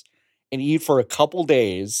 $5 and eat for a couple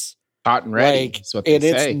days. Hot and ready. Like, that's what they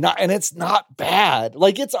say. It's not bad.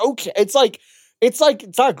 Like, it's okay. It's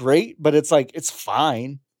not great, but it's like it's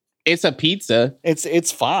fine. It's a pizza.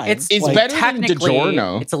 It's fine. It's like, better than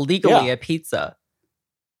DiGiorno. It's legally a pizza.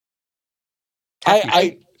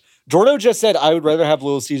 Jordo just said I would rather have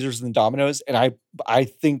Little Caesars than Domino's, and I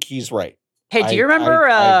think he's right. Hey, do you remember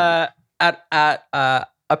at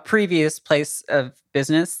a previous place of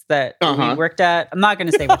business that we worked at? I'm not going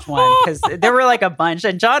to say which one because there were like a bunch,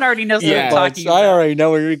 and John already knows what I'm talking about. I already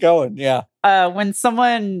know where you're going. Yeah. When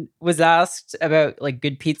someone was asked about like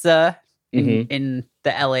good pizza in the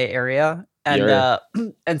LA area,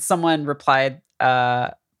 and someone replied,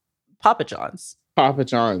 Papa John's. Papa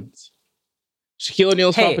John's. Shaquille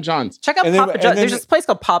O'Neal's Papa John's. Check out Papa John's. There's this place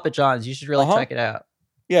called Papa John's. You should really check it out.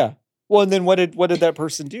 Yeah. Well, and then what did that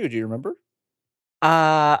person do? Do you remember?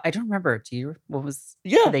 I don't remember. Do you? What was?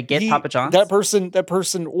 Yeah. Did they get Papa John's? That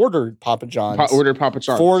person ordered Papa John's. Ordered Papa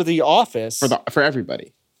John's for the office for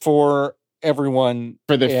everybody, for everyone,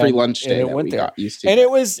 for the free lunch day that we got used to. And it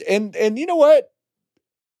was and you know what?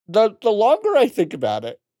 The longer I think about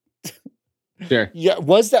it, sure. Yeah.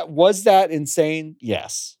 Was that insane?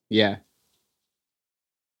 Yes. Yeah.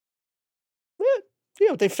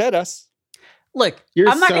 Yeah, they fed us. Look, you're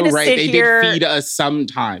I'm not so going to right. sit they here. did feed us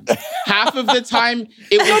sometimes. Half of the time,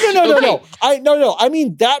 it was No. I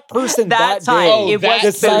mean that person that time day it was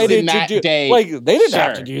decided that to do. Day. Like they didn't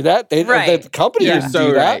have to do that. The company didn't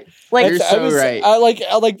do that. Like you're so right.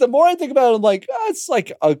 Like the more I think about it, I'm like, it's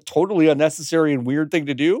like a totally unnecessary and weird thing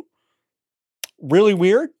to do. Really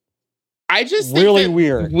weird. I just really think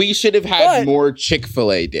weird. We should have had more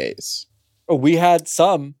Chick-fil-A days. Oh, we had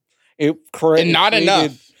some. And not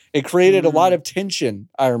enough. It created a lot of tension.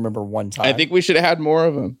 I remember one time. I think we should have had more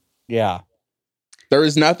of them. Yeah. There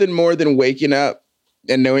was nothing more than waking up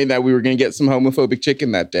and knowing that we were going to get some homophobic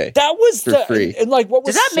chicken that day. That was for free. And like, what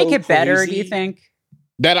was Does that make it better? Do you think?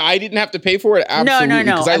 That I didn't have to pay for it? Absolutely.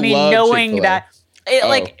 No. I mean, knowing Chick-fil-A. that,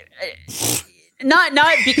 like,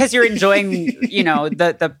 not because you're enjoying,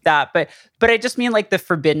 that, but I just mean like the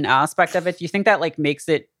forbidden aspect of it. Do you think that like makes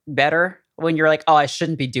it better when you're like, oh, I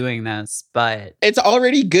shouldn't be doing this, but it's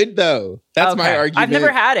already good though. That's my argument. I've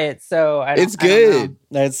never had it, so it's good.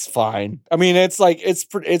 It's fine. I mean, I think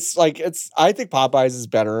Popeyes is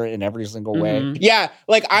better in every single way. Yeah,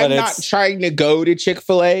 like I'm not trying to go to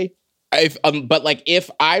Chick-fil-A. But like if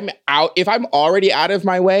I'm already out of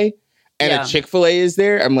my way and a Chick-fil-A is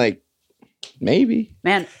there, I'm like, maybe.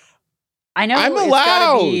 Man, I know I'm it's allowed.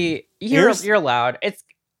 Gotta be, you're allowed. It's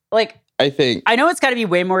like I know it's got to be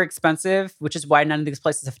way more expensive, which is why none of these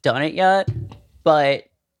places have done it yet. But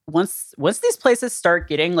once these places start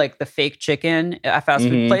getting like the fake chicken at fast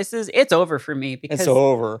food places, it's over for me because it's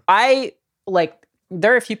over.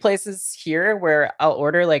 There are a few places here where I'll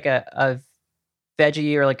order like a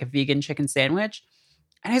veggie or like a vegan chicken sandwich,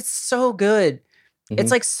 and it's so good.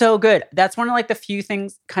 It's like so good. That's one of like the few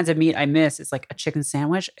kinds of meat I miss. It's like a chicken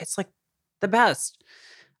sandwich. It's like the best.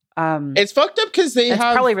 It's fucked up because it's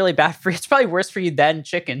probably really bad for you. It's probably worse for you than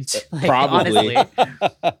chicken. Like, probably. Honestly.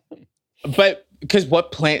 But because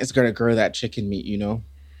what plant is going to grow that chicken meat,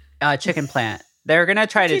 Chicken plant. They're going to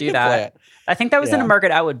try to do that. Plant. I think that was in a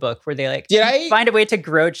Margaret Atwood book where they like find a way to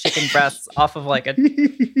grow chicken breasts off of like a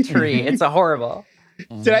tree. It's horrible.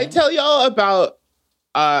 Did I tell y'all about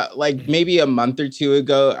like maybe a month or two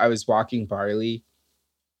ago, I was walking Barley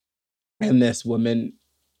and this woman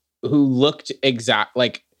who looked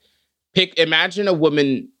imagine a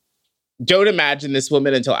woman. Don't imagine this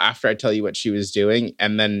woman until after I tell you what she was doing,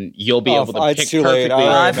 and then you'll be able to pick perfectly.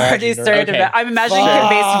 I've already started. I'm imagining Kim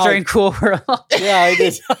Basinger during Cool World. Yeah, I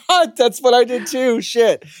did. That's what I did too.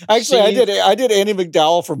 Shit. Actually, I did Annie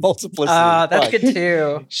McDowell for Multiplicity. That's good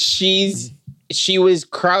too. She was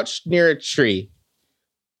crouched near a tree,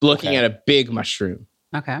 looking at a big mushroom.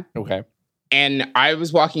 Okay. And I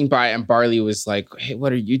was walking by and Barley was like, hey,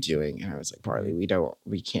 what are you doing? And I was like, Barley,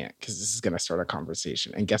 we can't, because this is going to start a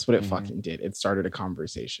conversation. And guess what it fucking did? It started a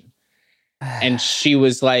conversation. And she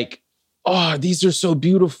was like, oh, these are so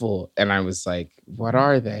beautiful. And I was like, what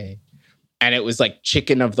are they? And it was like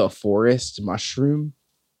chicken of the forest mushroom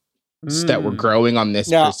that were growing on this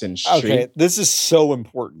person's street. Okay, this is so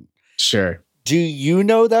important. Sure. Do you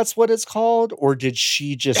know that's what it's called, or did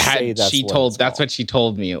she just say that's what she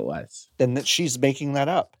told me it was? Then that she's making that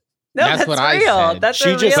up. No, that's what real. I said.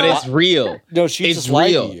 But it's real. No, she's just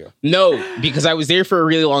lied to you. No, because I was there for a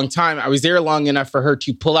really long time. I was there long enough for her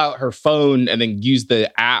to pull out her phone and then use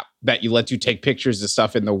the app that lets you take pictures of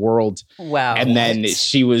stuff in the world. Wow. And then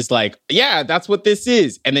she was like, yeah, that's what this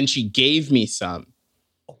is. And then she gave me some.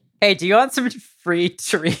 Hey, do you want some free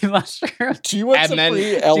tree mushrooms? Do you want some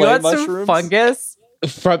free LA mushrooms? Some fungus?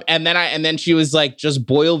 And then she was like, just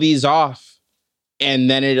boil these off, and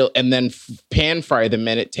then pan fry them,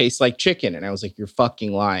 and it tastes like chicken. And I was like, you're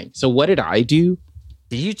fucking lying. So what did I do?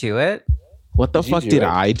 Did you do it? What the fuck did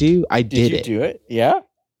I do? I did it. Did you do it? Yeah.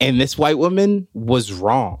 And this white woman was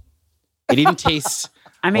wrong. It didn't taste.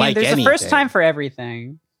 I mean, like there's anything. a first time for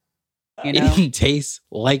everything. You know? It didn't taste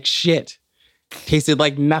like shit. Tasted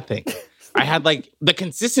like nothing. I had like the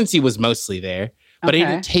consistency was mostly there, but it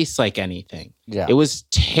didn't taste like anything. Yeah. It was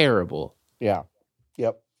terrible. Yeah.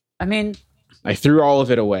 Yep. I mean, I threw all of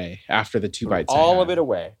it away after the 2 bites. All of it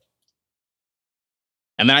away.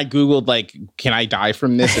 And then I Googled, like, can I die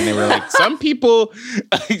from this? And they were like, some people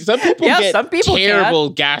get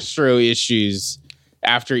terrible gastro issues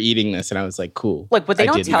after eating this. And I was like, cool. Like, what they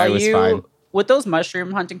don't tell you, what those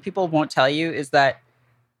mushroom hunting people won't tell you is that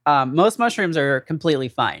most mushrooms are completely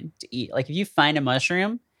fine to eat. Like if you find a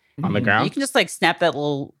mushroom on the ground, you can just like snap that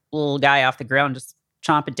little guy off the ground, just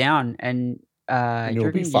chomp it down, and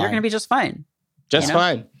you're going to be just fine. Just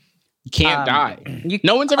fine. You can't die.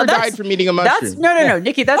 No one's ever died from eating a mushroom. No,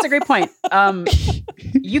 Nikki, that's a great point.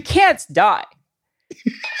 You can't die.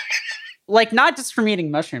 Like not just from eating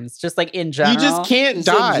mushrooms, just like in general. You just can't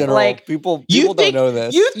die. Like people don't know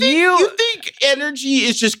this. You think energy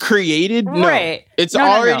is just created? No, right. It's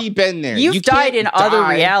already been there. You've died in other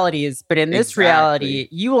realities, but in this reality,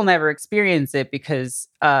 you will never experience it because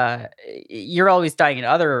you're always dying in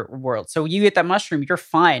other worlds. So you get that mushroom, you're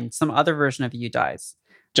fine. Some other version of you dies.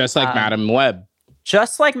 Just like Madam Web.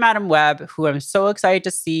 just like Madam Web, who I'm so excited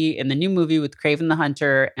to see in the new movie with Kraven the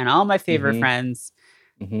Hunter and all my favorite friends,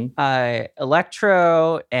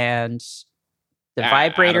 Electro and the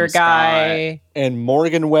vibrator Adam guy, Scott. and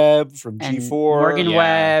Morgan Webb from G4. Morgan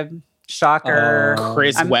Webb, Shocker.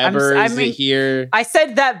 Chris Webber is here. I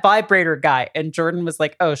said that vibrator guy, and Jordan was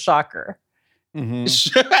like, "Oh, Shocker."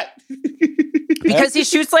 Because he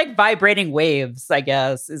shoots like vibrating waves, I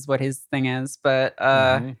guess, is what his thing is. But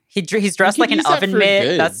he's dressed like an oven mitt.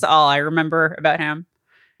 Good. That's all I remember about him.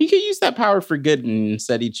 He could use that power for good, and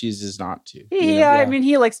instead he chooses not to. Yeah, I mean,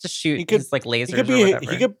 he likes to shoot his like lasers.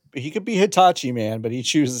 He could be Hitachi Man, but he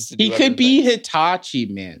chooses to. He could be Hitachi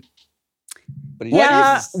Man. But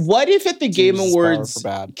what if at the Game Awards,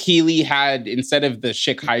 Keeley had, instead of the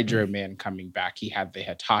Schick Hydro Man coming back, he had the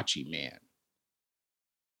Hitachi Man?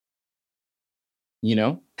 You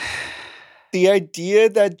know? The idea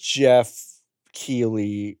that Jeff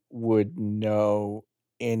Keighley would know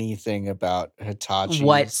anything about Hitachi,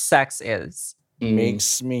 what sex is,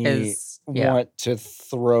 makes me want to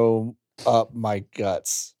throw up my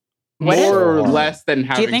guts. More or less than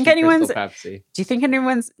having Pepsi. Do you think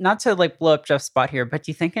anyone's, not to like blow up Jeff's spot here, but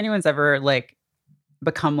do you think anyone's ever like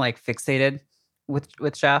become like fixated with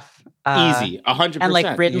Jeff? Easy, 100%. And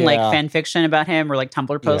like written like fan fiction about him or like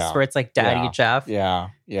Tumblr posts where it's like Daddy Jeff. Yeah.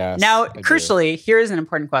 Now, crucially, here's an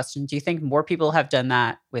important question. Do you think more people have done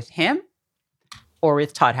that with him or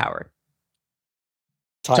with Todd Howard?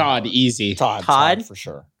 Todd, easy. Todd for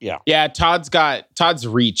sure. Yeah. Todd's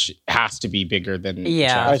reach has to be bigger than.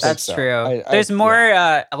 Yeah, that's true. There's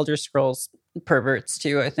more Elder Scrolls perverts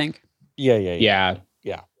too, I think. Yeah.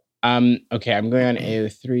 Okay, I'm going on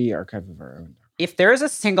AO3 Archive of Our Own. If there is a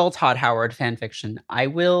single Todd Howard fanfiction, I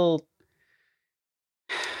will.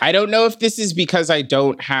 I don't know if this is because I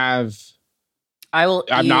don't have.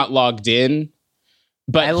 I'm not logged in,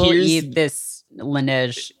 but I will eat this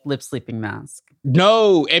Laneige lip sleeping mask.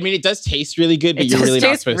 No, I mean it does taste really good, but you're really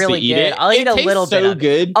not supposed to eat it. I'll eat a little bit. So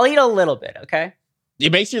good. I'll eat a little bit. Okay.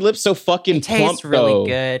 It makes your lips so fucking plump. It tastes really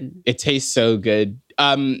good. It tastes so good.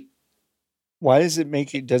 Why does it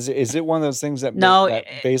make it? Is it one of those things that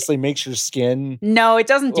basically makes your skin? No, it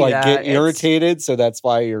doesn't do that. Get irritated, so that's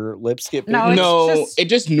why your lips get big. No, it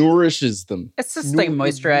just nourishes them. It's just like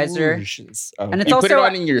moisturizer, and it's also, put it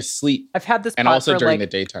on in your sleep. I've had this and also during the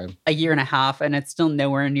daytime. A year and a half, and it's still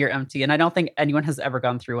nowhere near empty. And I don't think anyone has ever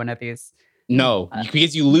gone through one of these. No,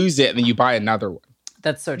 because you lose it and then you buy another one.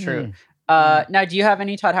 That's so true. Now, do you have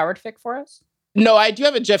any Todd Howard fic for us? No, I do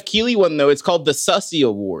have a Jeff Keighley one though. It's called the Sussy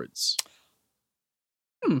Awards.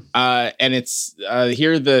 And it's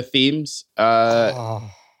here are the themes.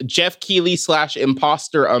 Jeff Keighley /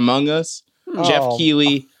 Imposter Among Us. Jeff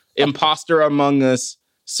Keighley, Imposter Among Us.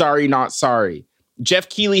 Sorry, not sorry. Jeff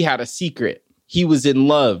Keighley had a secret. He was in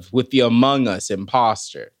love with the Among Us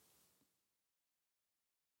imposter.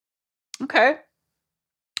 Okay.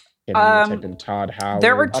 Todd Howard.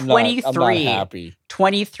 There were 23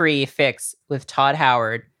 23 fics with Todd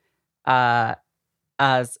Howard as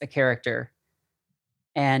a character.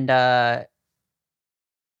 And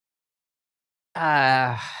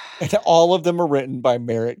all of them are written by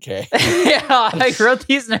Merritt K. Yeah, I wrote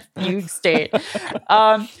these in a fugue state.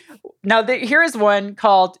 Now here is one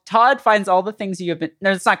called Todd finds all the things you have been.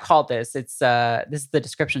 No, it's not called this. It's this is the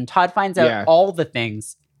description. Todd finds out all the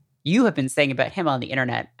things you have been saying about him on the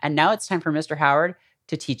internet, and now it's time for Mr. Howard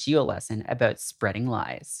to teach you a lesson about spreading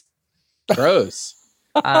lies. Gross.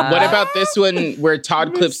 What about this one where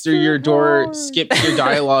Todd clips through your door, skips your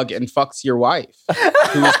dialogue, and fucks your wife,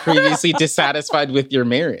 who was previously dissatisfied with your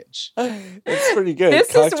marriage? It's pretty good.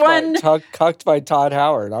 This is one cucked by Todd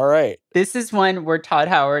Howard. All right. This is one where Todd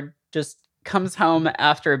Howard just comes home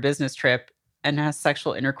after a business trip and has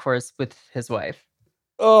sexual intercourse with his wife.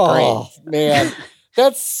 Oh, man.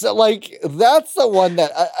 That's the one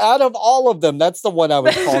that out of all of them, that's the one I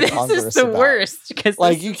would call Congress. This is the worst because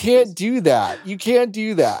you can't do that. You can't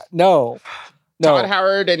do that. No. Todd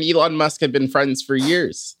Howard and Elon Musk have been friends for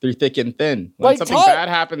years through thick and thin. When something bad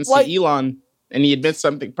happens to Elon and he admits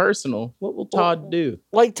something personal, what will Todd do?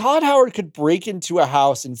 Like Todd Howard could break into a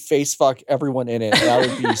house and face fuck everyone in it, and I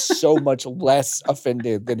would be so much less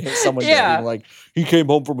offended than someone being like, he came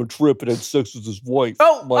home from a trip and had sex with his wife.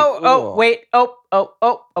 Wait.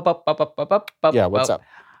 Yeah, what's up?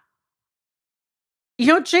 You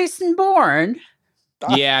know Jason Bourne?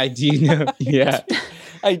 Yeah, I do know. Yeah.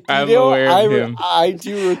 I'm aware of him. I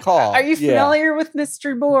do recall. Are you familiar with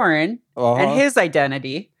Mr. Bourne and his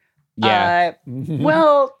identity? Yeah.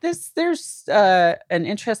 Well, there's an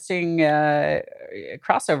interesting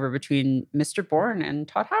crossover between Mr. Bourne and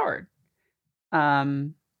Todd Howard.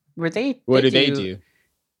 Where what do they do?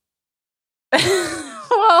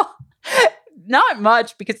 Well, not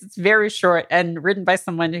much because it's very short and written by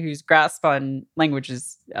someone whose grasp on language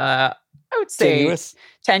is, I would say,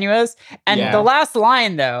 tenuous. And the last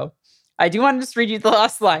line, though, I do want to just read you the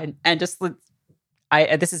last line and just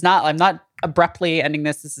I'm not abruptly ending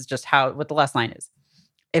this. This is just what the last line is.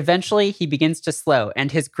 Eventually, he begins to slow, and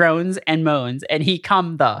his groans and moans, and he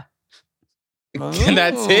come the. And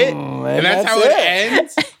that's it. And that's how it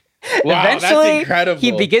ends. Wow, eventually, that's incredible.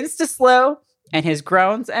 He begins to slow, and his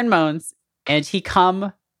groans and moans, and he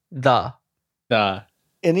come the.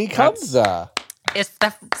 And he comes the.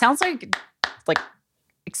 That sounds like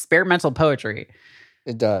experimental poetry.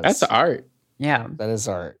 It does. That's art. Yeah, that is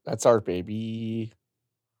art. That's art, baby.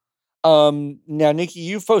 Now, Nikki,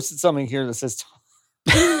 you posted something here that says.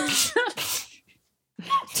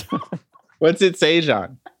 What's it say,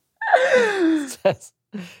 John?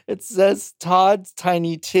 It says Todd's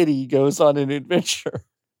tiny titty goes on an adventure.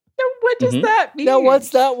 Now, what does that mean? Now, what's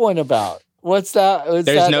that one about? What's that?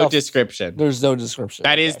 There's no description. There's no description.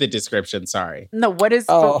 That is the description. Sorry. No, what is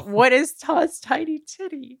Todd's tiny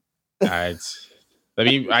titty? I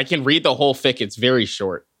can read the whole fic. It's very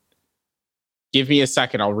short. Give me a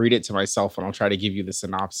second. I'll read it to myself and I'll try to give you the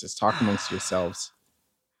synopsis. Talk amongst yourselves.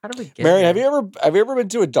 How do we get Mary, here? have you ever been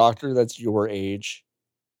to a doctor that's your age?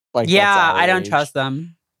 Yeah, I don't trust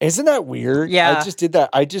them. Isn't that weird? Yeah. I just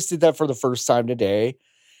did that for the first time today.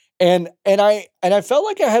 And I felt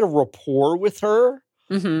like I had a rapport with her.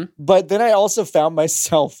 Mm-hmm. But then I also found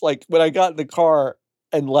myself, like, when I got in the car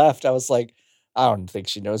and left, I was like, I don't think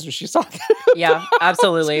she knows what she's talking about. Yeah,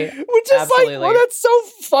 absolutely. Which is like, well, that's so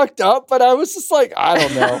fucked up. But I was just like, I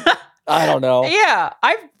don't know. I don't know. Yeah,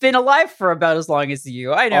 I've been alive for about as long as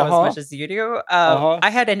you. I know as much as you do. I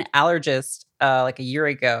had an allergist like a year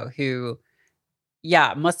ago who,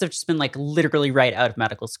 must have just been like literally right out of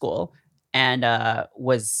medical school and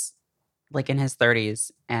was like in his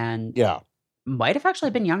 30s and might have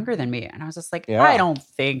actually been younger than me. And I was just like, I don't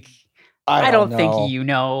think you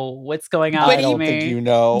know what's going on. I don't think you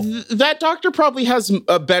know. That doctor probably has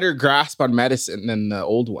a better grasp on medicine than the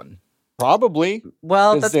old one. Probably.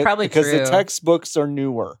 Well, that's probably because true. The textbooks are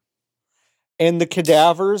newer. And the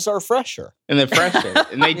cadavers are fresher. And they're fresher.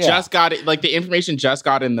 And they just got it, like the information just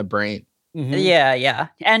got in the brain. Mm-hmm. Yeah.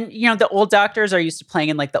 And, the old doctors are used to playing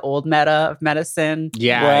in like the old meta of medicine.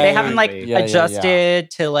 Yeah. Right. They haven't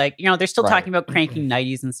adjusted to like, they're still talking about cranking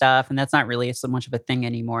 90s and stuff. And that's not really so much of a thing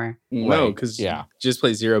anymore. No, because just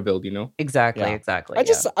play zero build, Exactly. I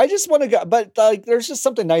just want to go, but like, there's just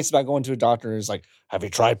something nice about going to a doctor who's like, have you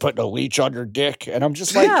tried putting a leech on your dick? And I'm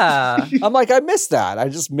just like, I'm like, I miss that. I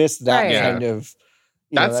just miss that kind of,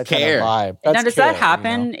 that's that care. Kind of vibe. Now, does that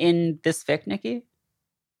happen in this fic, Nikki?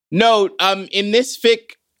 No, in this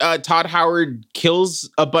fic, Todd Howard kills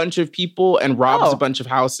a bunch of people and robs a bunch of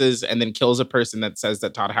houses and then kills a person that says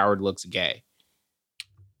that Todd Howard looks gay.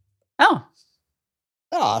 Oh.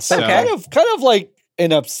 So kind of like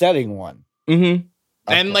an upsetting one. Mm-hmm.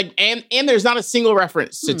 Okay. And there's not a single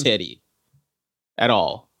reference to titty at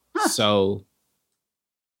all. Huh. So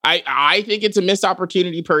I think it's a missed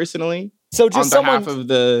opportunity personally. So just on behalf of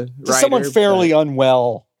the writer, someone fairly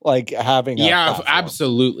unwell, like having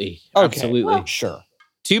absolutely. Okay. Absolutely. Well, sure.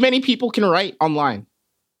 Too many people can write online.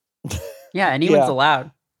 Yeah, anyone's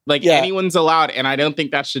allowed. Anyone's allowed, and I don't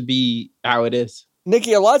think that should be how it is.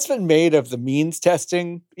 Nikki, a lot's been made of the means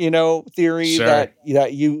testing, theory that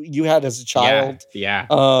you had as a child. Yeah.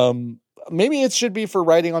 Maybe it should be for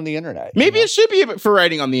writing on the internet. Maybe it should be for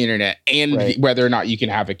writing on the internet and whether or not you can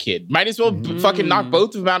have a kid. Might as well fucking knock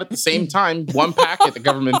both of them out at the same time. One packet the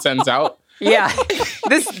government sends out. Yeah.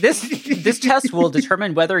 This test will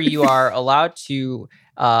determine whether you are allowed to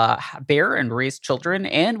bear and raise children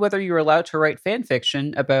and whether you're allowed to write fan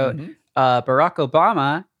fiction about Barack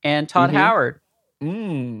Obama and Todd Howard.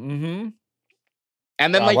 Mm-hmm.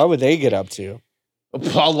 And then what would they get up to?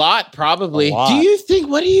 A lot, probably. What do you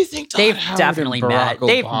think they've definitely met?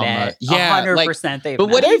 They've met. Yeah, 100% they've met. But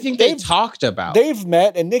what do you think they talked about? They've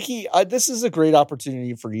met, and Nikki, this is a great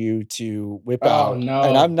opportunity for you to whip out. No.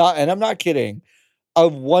 And I'm not kidding. A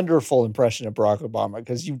wonderful impression of Barack Obama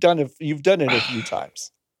because you've done it a few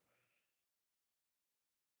times.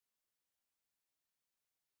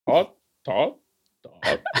 Todd.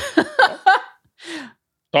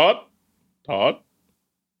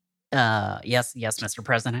 Yes, Mr.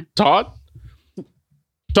 President. Todd,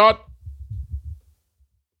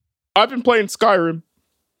 I've been playing Skyrim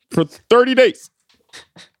for 30 days.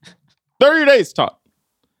 30 days, Todd.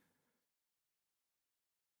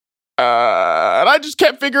 And I just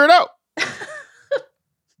can't figure it out.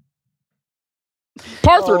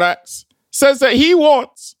 Paarthurnax says that he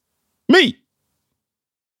wants me.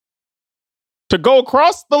 to go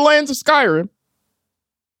across the lands of Skyrim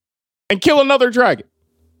and kill another dragon?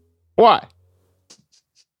 Why?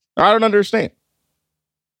 I don't understand.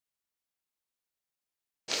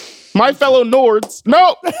 My fellow Nords,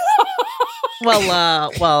 no.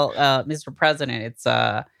 Well, Mr. President, it's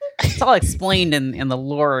all explained in the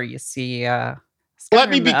lore. You see, Skyrim, let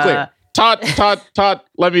me be clear, Todd.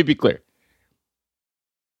 Let me be clear.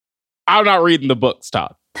 I'm not reading the books,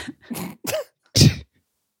 Todd.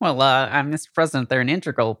 Well, Mr. President, they're an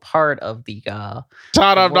integral part of the Todd,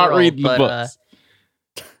 I'm not reading the books.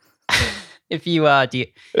 If you do you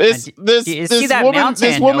see that woman, mountain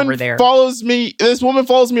this woman over there? follows me. This woman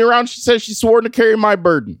follows me around. She says she's sworn to carry my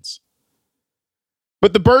burdens,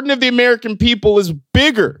 but the burden of the American people is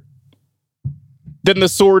bigger than the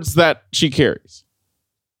swords that she carries.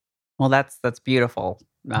 Well, that's beautiful,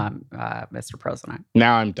 Mr. President.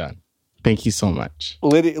 Now I'm done. Thank you so much.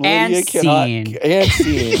 Lydia cannot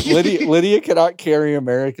carry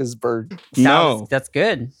America's burden. That's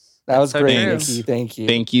good. That was so great, true. Nikki. Thank you.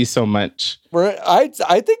 Thank you so much. I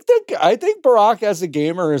think Barack as a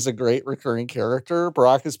gamer is a great recurring character.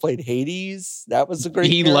 Barack has played Hades. That was a great.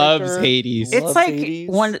 He character. loves Hades. It's like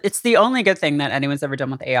it's the only good thing that anyone's ever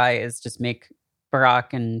done with AI is just make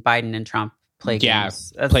Barack and Biden and Trump play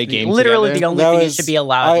games. That's play games. Literally together. the only thing it should be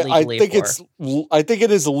allowed legally for. I think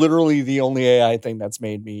it is literally the only AI thing that's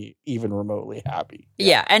made me even remotely happy.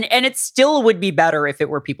 Yeah, and it still would be better if it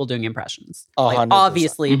were people doing impressions. Like,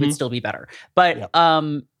 obviously, it would still be better. But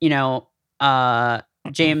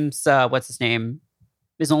James, what's his name?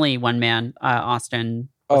 There's only one man, Austin.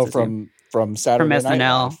 From Saturday from Night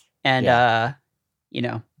SNL, Live. and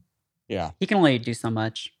he can only do so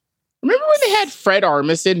much. Remember when they had Fred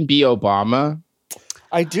Armisen be Obama?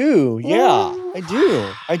 I do. Yeah, I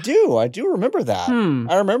do remember that.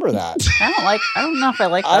 I remember that. I don't know if I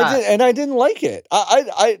like that. I didn't like it.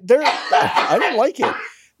 I didn't like it.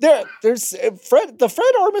 There's the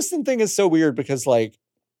Fred Armisen thing is so weird because like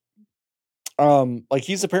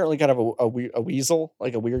he's apparently kind of a weasel,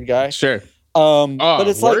 like a weird guy. Sure. But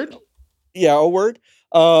it's word? A word.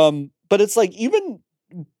 But it's like even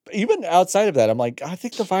outside of that, I'm like, I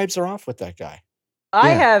think the vibes are off with that guy.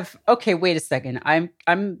 Okay, wait a second.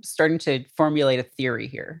 I'm starting to formulate a theory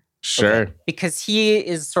here. Sure. Okay. Because he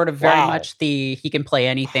is sort of very much he can play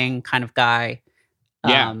anything kind of guy.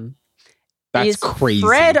 Yeah. That's crazy.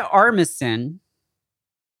 Fred Armisen.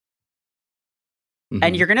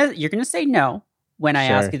 And you're gonna say no when I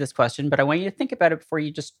ask you this question, but I want you to think about it before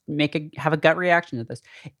you just have a gut reaction to this.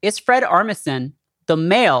 Is Fred Armisen the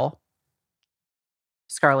male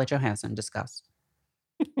Scarlett Johansson? Discuss.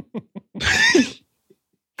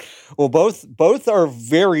 Well, both are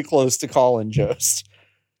very close to Colin Jost.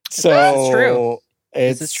 So that's true.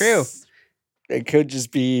 This is true. It could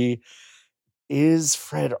just be, is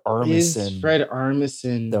Fred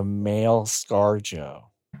Armisen the male ScarJo?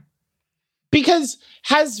 Because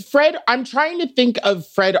I'm trying to think of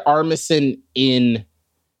Fred Armisen in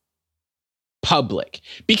public.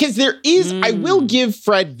 Because there is, I will give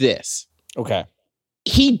Fred this. Okay.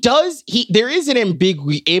 There is an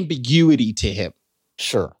ambiguity to him.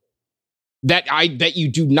 Sure. That you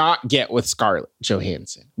do not get with Scarlett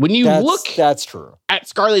Johansson. When you that's true. At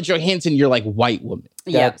Scarlett Johansson, you're like white woman.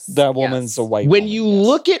 Yes. That woman's a white when woman. you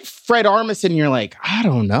look at Fred Armisen, you're like, I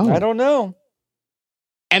don't know.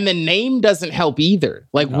 And the name doesn't help either.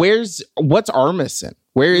 Like, what's Armisen?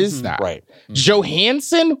 Where is that? Right.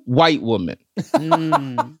 Johansson, white woman.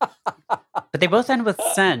 But they both end with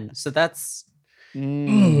Sen, so that's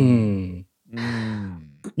make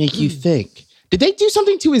you think. Did they do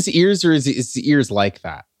something to his ears, or is his ears like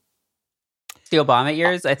that? The Obama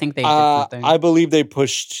ears? I think they did something. I believe they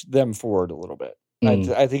pushed them forward a little bit.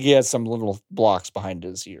 I think he has some little blocks behind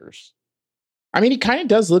his ears. I mean, he kind of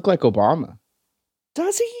does look like Obama.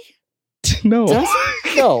 Does he? No. Does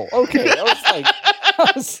he? No. Okay.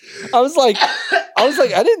 I was like,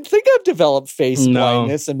 I didn't think I've developed face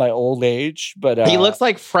blindness in my old age, but he looks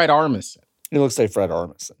like Fred Armisen. He looks like Fred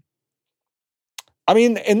Armisen. I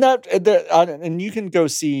mean, and you can go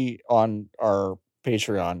see on our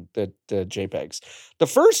Patreon the JPEGs. The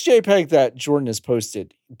first JPEG that Jordan has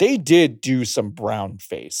posted, they did do some brown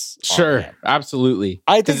face. Sure, absolutely.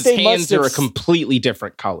 I think his hands are a completely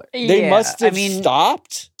different color. They must have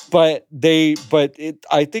stopped, but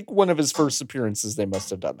I think one of his first appearances, they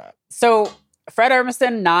must have done that. So Fred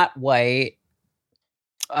Armisen, not white.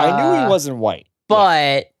 I knew he wasn't white,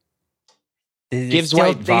 but. Gives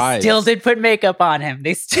white vibes. They still did put makeup on him.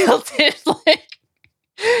 They still did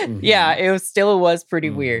yeah, it was pretty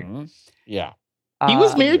weird. Yeah. He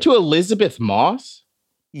was married to Elizabeth Moss?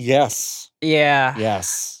 Yes. Yeah.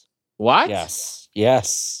 Yes. What?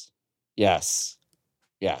 Yes. Yes.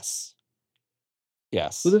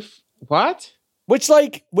 What? Which,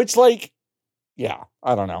 yeah,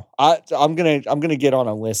 I don't know. I'm gonna get on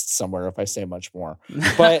a list somewhere if I say much more.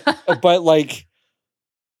 But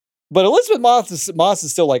Elizabeth Moss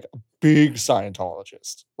is still like a big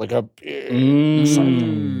Scientologist, like a big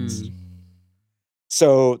Scientologist.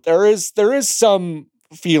 So there is some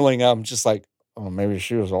feeling. I'm just like, oh, maybe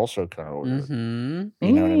she was also kind of weird. Mm-hmm.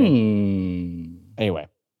 You know what I mean? Anyway,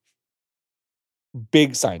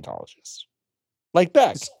 big Scientologist, like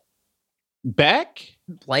Beck.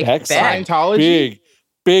 Like Beck. Scientology?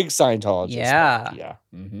 Big Scientologist. Yeah. Beck. Yeah.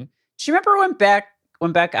 Mm-hmm. Do you remember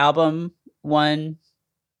when Beck album won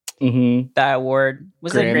that award?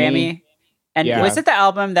 Was it a Grammy? And was it the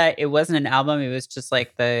album that it wasn't an album? It was just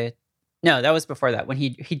like no, that was before that. When he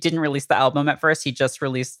didn't release the album at first, he just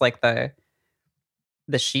released like the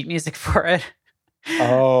sheet music for it.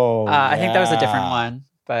 Oh, I think that was a different one,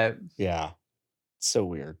 but yeah, so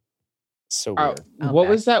weird. So weird. What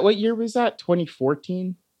was that? What year was that?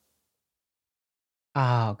 2014?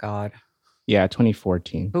 Oh God. Yeah,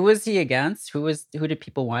 2014. Who was he against? Who did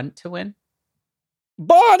people want to win?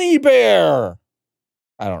 Bon Iver.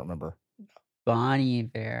 I don't remember. Bon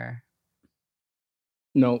Iver.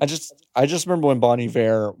 No. I just remember when Bon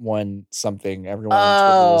Iver won something, everyone on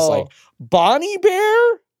Twitter was like, Bon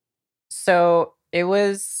Iver? So it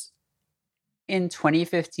was in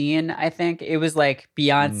 2015, I think. It was like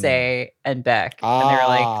Beyonce and Beck. And they were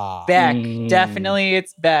like, Beck, definitely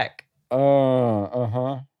it's Beck.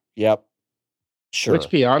 Yep. Sure. Which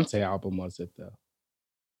Beyonce album was it though?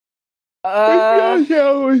 Beyonce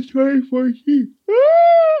album was 2014.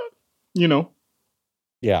 You know.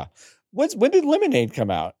 Yeah. When did Lemonade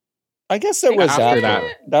come out? I guess that was after that.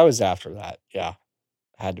 That was after that. Yeah.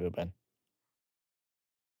 Had to have been.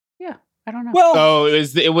 Yeah. I don't know. Well,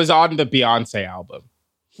 it was on the Beyonce album.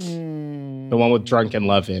 The one with Drunken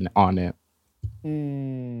Lovin' on it.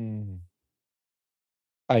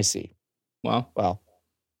 I see. Well.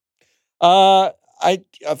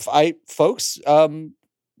 Folks,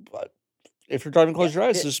 if you're driving, close your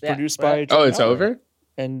eyes. It's produced by. Oh, it's over?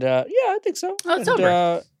 And yeah, I think so. Oh, it's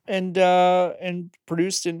over. And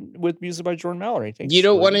produced with music by Jordan Mallory. Thanks. You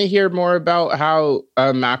don't want to hear more about how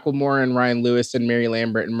Macklemore and Ryan Lewis and Mary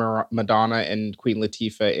Lambert and Madonna and Queen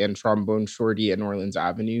Latifah and Trombone Shorty and Orleans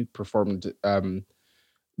Avenue performed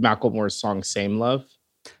Macklemore's song "Same Love"?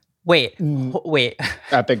 Wait.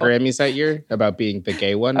 At the Grammys that year, about being the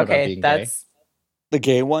gay one. Okay, about being that's gay. The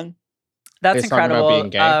gay one. That's incredible. About being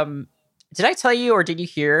gay. Did I tell you, or did you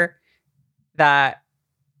hear that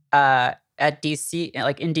at DC,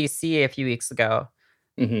 like in DC a few weeks ago,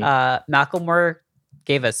 Macklemore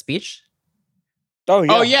gave a speech?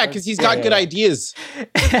 Oh yeah, because he's got good ideas.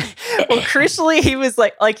 Well, crucially, he was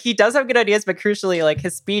like he does have good ideas, but crucially, like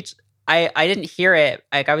his speech, I didn't hear it.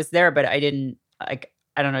 Like I was there, but I didn't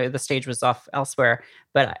I don't know, the stage was off elsewhere,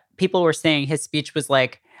 but people were saying his speech was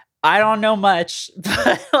like, I don't know much,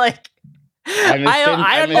 but like I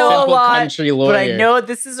don't know a lot, but I know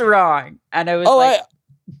this is wrong. And I was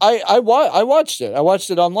I watched it. I watched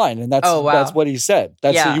it online, and that's what he said.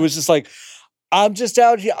 He was just like, I'm just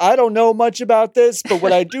out here. I don't know much about this, but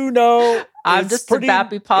what I do know, I'm just a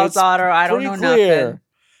Bappy Paul's daughter. I don't know nothing.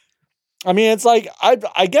 I mean, it's like I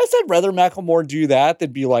guess I'd rather Macklemore do that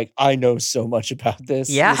than be like, I know so much about this.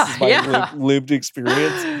 Yeah, this is my lived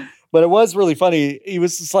experience. But it was really funny. He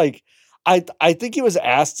was just like, I think he was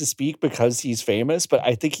asked to speak because he's famous, but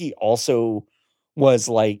I think he also was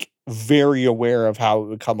like very aware of how it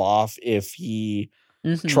would come off if he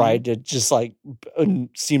tried to just like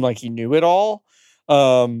seem like he knew it all.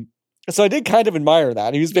 So I did kind of admire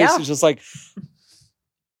that. He was basically just like,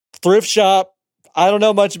 thrift shop. I don't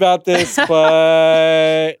know much about this,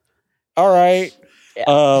 but all right.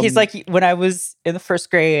 Yeah. He's like, when I was in the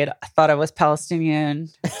first grade, I thought I was Palestinian.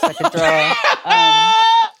 So I could draw.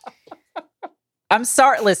 I'm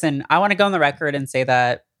sorry. Listen, I want to go on the record and say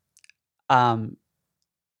that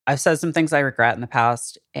I've said some things I regret in the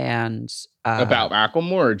past, and about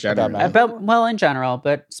Macklemore or generally? In general,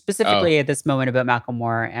 but specifically at this moment about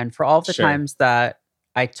Macklemore, and for all of the times that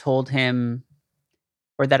I told him,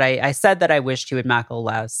 or that I said that I wished he would Mackle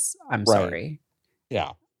less. I'm sorry.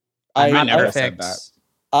 Yeah, I never said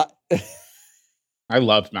that. I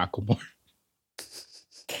love Macklemore.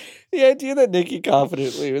 The idea that Nikki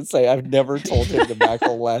confidently would say, I've never told him to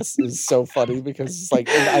Mackle less is so funny, because it's like,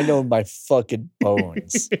 I know in my fucking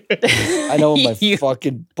bones. I know in my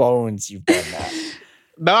fucking bones you've done that.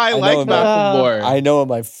 No, I like Macklemore. I know in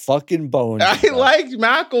my fucking bones. I liked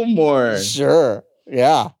Macklemore. Sure.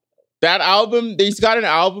 Yeah. That album, he's got an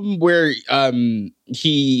album where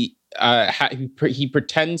he he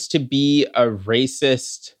pretends to be a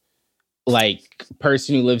racist, like,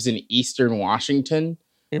 person who lives in Eastern Washington.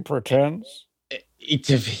 He pretends.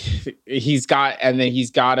 He's got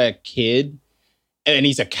a kid, and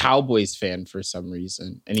he's a Cowboys fan for some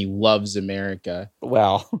reason, and he loves America.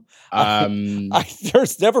 Well,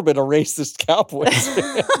 there's never been a racist Cowboys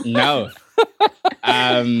fan. No.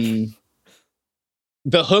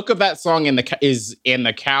 The hook of that song is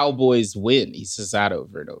the Cowboys win. He says that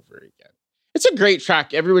over and over again. It's a great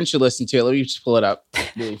track. Everyone should listen to it. Let me just pull it up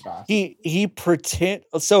really fast. He pretend.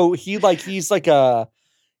 So he's like it's like a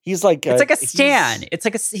stand.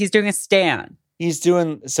 He's doing a stand. He's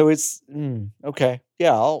doing so. It's okay.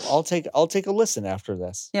 Yeah, I'll take a listen after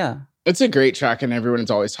this. Yeah, it's a great track, and everyone's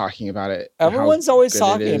always talking about it. Everyone's always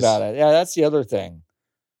talking about it. Yeah, that's the other thing.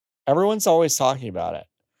 Everyone's always talking about it.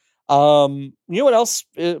 You know what else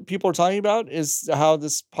people are talking about is how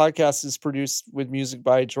this podcast is produced with music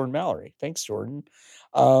by Jordan Mallory. Thanks, Jordan.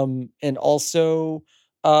 And also,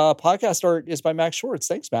 podcast art is by Max Schwartz.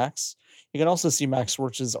 Thanks, Max. You can also see Max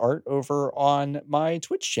Schwartz's art over on my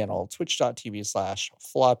Twitch channel,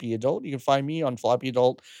 twitch.tv/floppyadult. You can find me on Floppy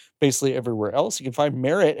Adult basically everywhere else. You can find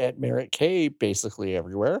Merritt at Merritt K basically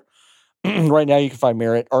everywhere. Right now, you can find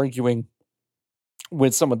Merritt arguing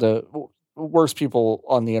with some of the worst people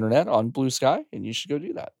on the internet on Blue Sky, and you should go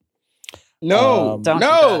do that. No, don't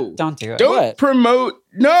do it. Don't promote.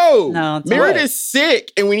 No, Merritt is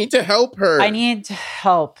sick, and we need to help her. I need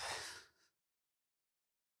help.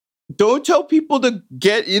 Don't tell people to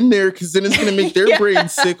get in there, because then it's going to make their brain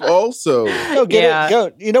sick also. No,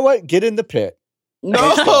 go. You know what? Get in the pit.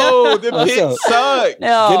 No, the pit sucks.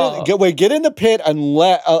 No. Get in the pit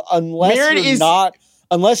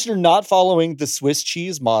unless you're not following the Swiss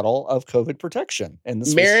cheese model of COVID protection. And the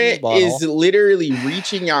Swiss Merritt is literally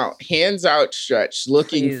reaching out, hands outstretched,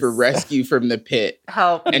 looking for rescue from the pit.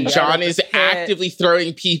 Help! And John is actively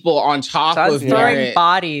throwing people on top of Merritt,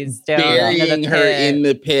 bodies down, burying her in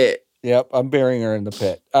the pit. Yep, I'm burying her in the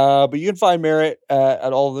pit. But you can find Merritt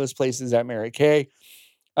at all of those places at Merritt K.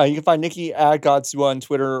 You can find Nikki at Godsu on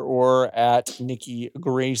Twitter or at Nikki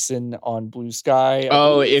Grayson on Blue Sky.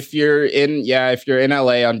 Oh, if you're in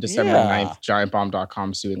LA on December 9th,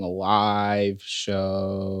 giantbomb.com is doing a live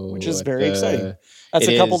show. Which is very exciting.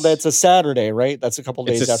 That's a Saturday, right? That's a couple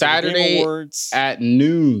days after the Game Awards. At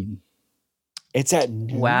noon. It's at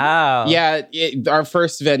noon. Wow. Yeah, our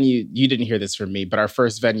first venue, you didn't hear this from me, but our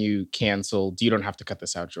first venue canceled. You don't have to cut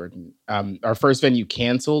this out, Jordan. Our first venue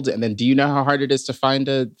canceled, and then do you know how hard it is to find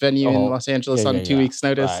a venue in Los Angeles on 2 weeks'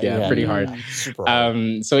 notice? Pretty hard. Super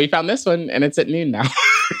hard. So we found this one, and it's at noon now.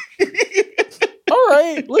 All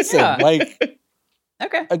right, listen,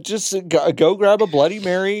 okay. Just go grab a Bloody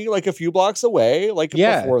Mary like a few blocks away,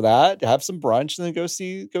 before that, have some brunch, and then go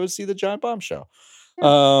see the Giant Bomb show.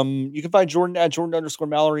 You can find Jordan at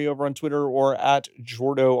Jordan_Mallory over on Twitter or at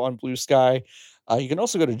Jordo on Blue Sky. You can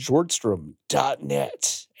also go to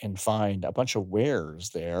Jordstrom.net and find a bunch of wares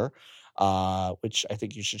there, which I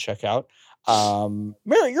think you should check out.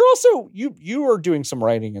 Mary, you're also you are doing some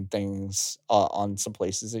writing and things on some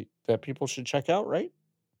places that people should check out, right?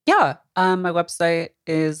 Yeah. My website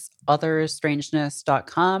is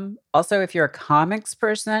otherstrangeness.com. Also, if you're a comics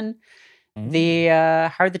person, the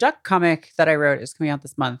Howard the Duck comic that I wrote is coming out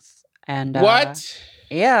this month. And what?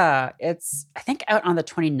 Yeah, it's I think out on the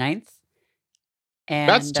 29th. And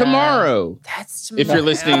that's tomorrow. That's tomorrow. If you're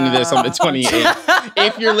listening to this on the 28th.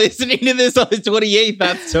 If you're listening to this on the 28th,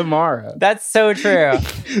 that's tomorrow. That's so true.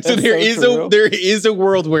 So there is a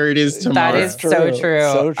world where it is tomorrow. That is so true.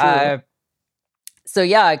 So true. So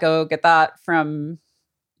yeah, go get that from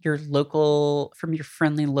your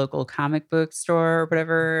friendly local comic book store or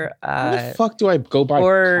whatever. Where the fuck do I go buy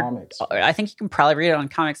comics? I think you can probably read it on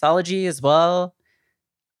Comixology as well.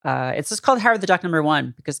 It's just called Howard the Duck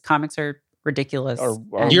 #1 because comics are ridiculous.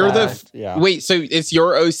 Wait, so it's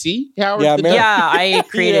your OC, Howard? I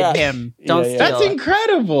created him. Don't steal. That's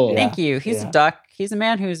incredible. Thank you. He's a duck. He's a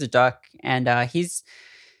man who's a duck, and he's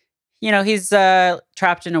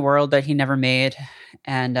trapped in a world that he never made.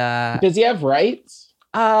 And does he have rights?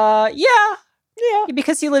 Yeah,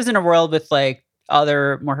 because he lives in a world with like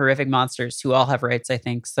other more horrific monsters who all have rights, I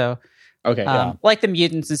think. So, okay, like the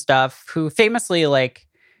mutants and stuff, who famously like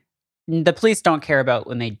the police don't care about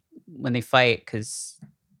when they fight because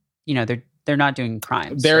they're not doing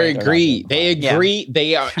crimes. They agree.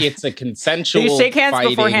 They are. It's a consensual. They shake hands fighting.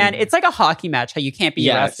 beforehand. It's like a hockey match. How you can't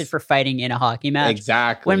be arrested for fighting in a hockey match.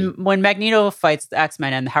 Exactly. When Magneto fights the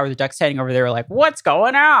X-Men and Howard the Duck's standing over there, like, what's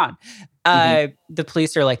going on? The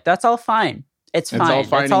police are like, that's all fine. It's fine.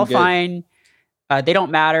 It's all fine. They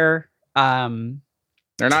don't matter.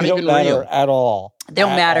 They're not even matter real at all. They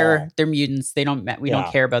don't matter. All. They're mutants. They don't. We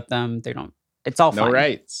don't care about them. They don't. It's all fine. No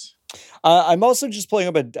rights. I'm also just pulling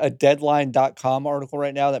up a Deadline.com article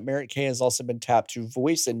right now that Merritt K has also been tapped to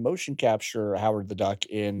voice and motion capture Howard the Duck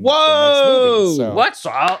in the next movie. So what's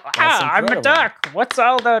all? I'm a duck. What's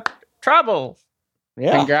all the trouble?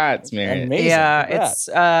 Yeah. Congrats, Merritt. Amazing. Yeah, Congrats.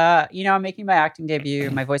 it's I'm making my acting debut,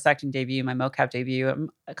 my voice acting debut, my mocap debut. I'm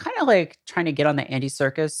kind of like trying to get on the Andy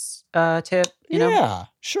Serkis tip, you know? Yeah,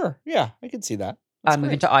 sure. Yeah, I can see that.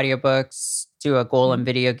 Move into audiobooks, do a Golem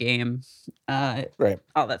video game, Right.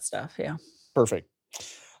 all that stuff. Yeah. Perfect.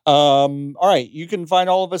 All right. You can find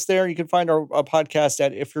all of us there. You can find our podcast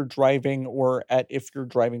at If You're Driving or at If You're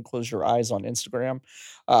Driving Close Your Eyes on Instagram.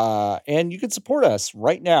 And you can support us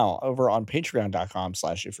right now over on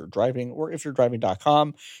patreon.com/ifyou'redriving or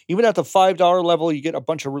ifyou'redriving.com. Even at the $5 level, you get a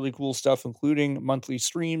bunch of really cool stuff, including monthly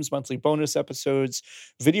streams, monthly bonus episodes,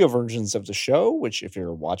 video versions of the show, which if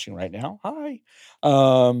you're watching right now, hi.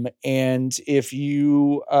 And if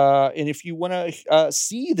you want to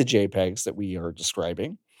see the JPEGs that we are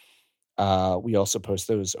describing, we also post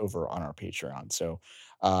those over on our Patreon. So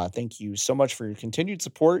thank you so much for your continued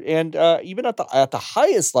support. And even at the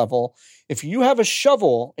highest level, if you have a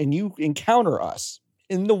shovel and you encounter us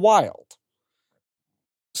in the wild,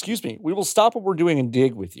 we will stop what we're doing and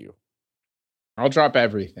dig with you. I'll drop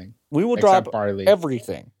everything. We will drop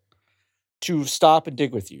everything to stop and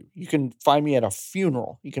dig with you. You can find me at a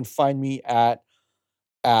funeral. You can find me at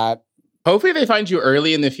hopefully they find you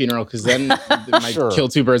early in the funeral, because then might kill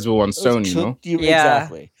two birds with one stone, you know?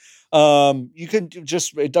 Exactly. You can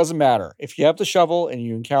it doesn't matter. If you have the shovel and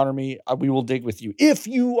you encounter me, we will dig with you. If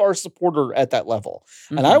you are a supporter at that level.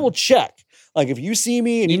 Mm-hmm. And I will check. Like if you see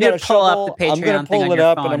me and you got a shovel, I'm going to pull it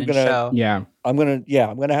up and I'm going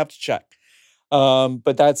to have to check.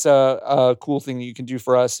 But that's a cool thing that you can do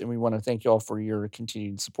for us. And we want to thank you all for your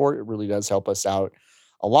continued support. It really does help us out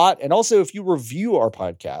a lot. And also, if you review our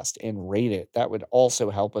podcast and rate it, that would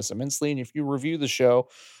also help us immensely. And if you review the show,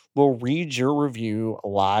 we'll read your review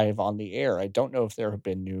live on the air. I don't know if there have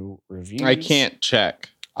been new reviews. I can't check.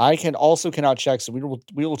 I cannot check. So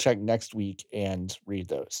we will check next week and read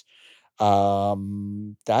those.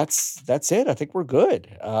 That's it. I think we're good.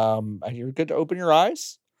 You're good to open your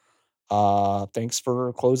eyes. Thanks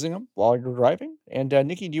for closing them while you're driving. And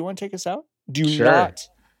Nikki, do you want to take us out? Do not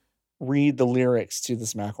read the lyrics to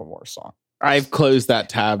this Macklemore song. I've closed that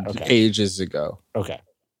tab ages ago. Okay.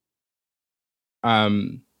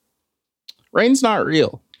 Rain's not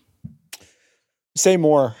real. Say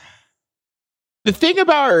more. The thing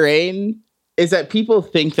about rain is that people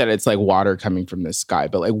think that it's like water coming from the sky,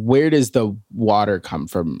 but like, where does the water come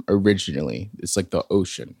from originally? It's like the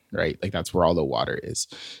ocean, right? Like that's where all the water is.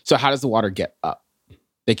 So how does the water get up?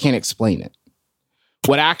 They can't explain it.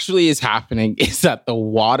 What actually is happening is that the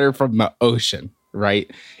water from the ocean, right?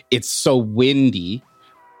 It's so windy,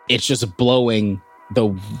 it's just blowing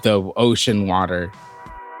the ocean water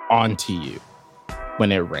onto you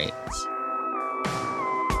when it rains.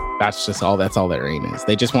 That's all that rain is.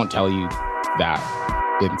 They just won't tell you that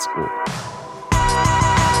in school.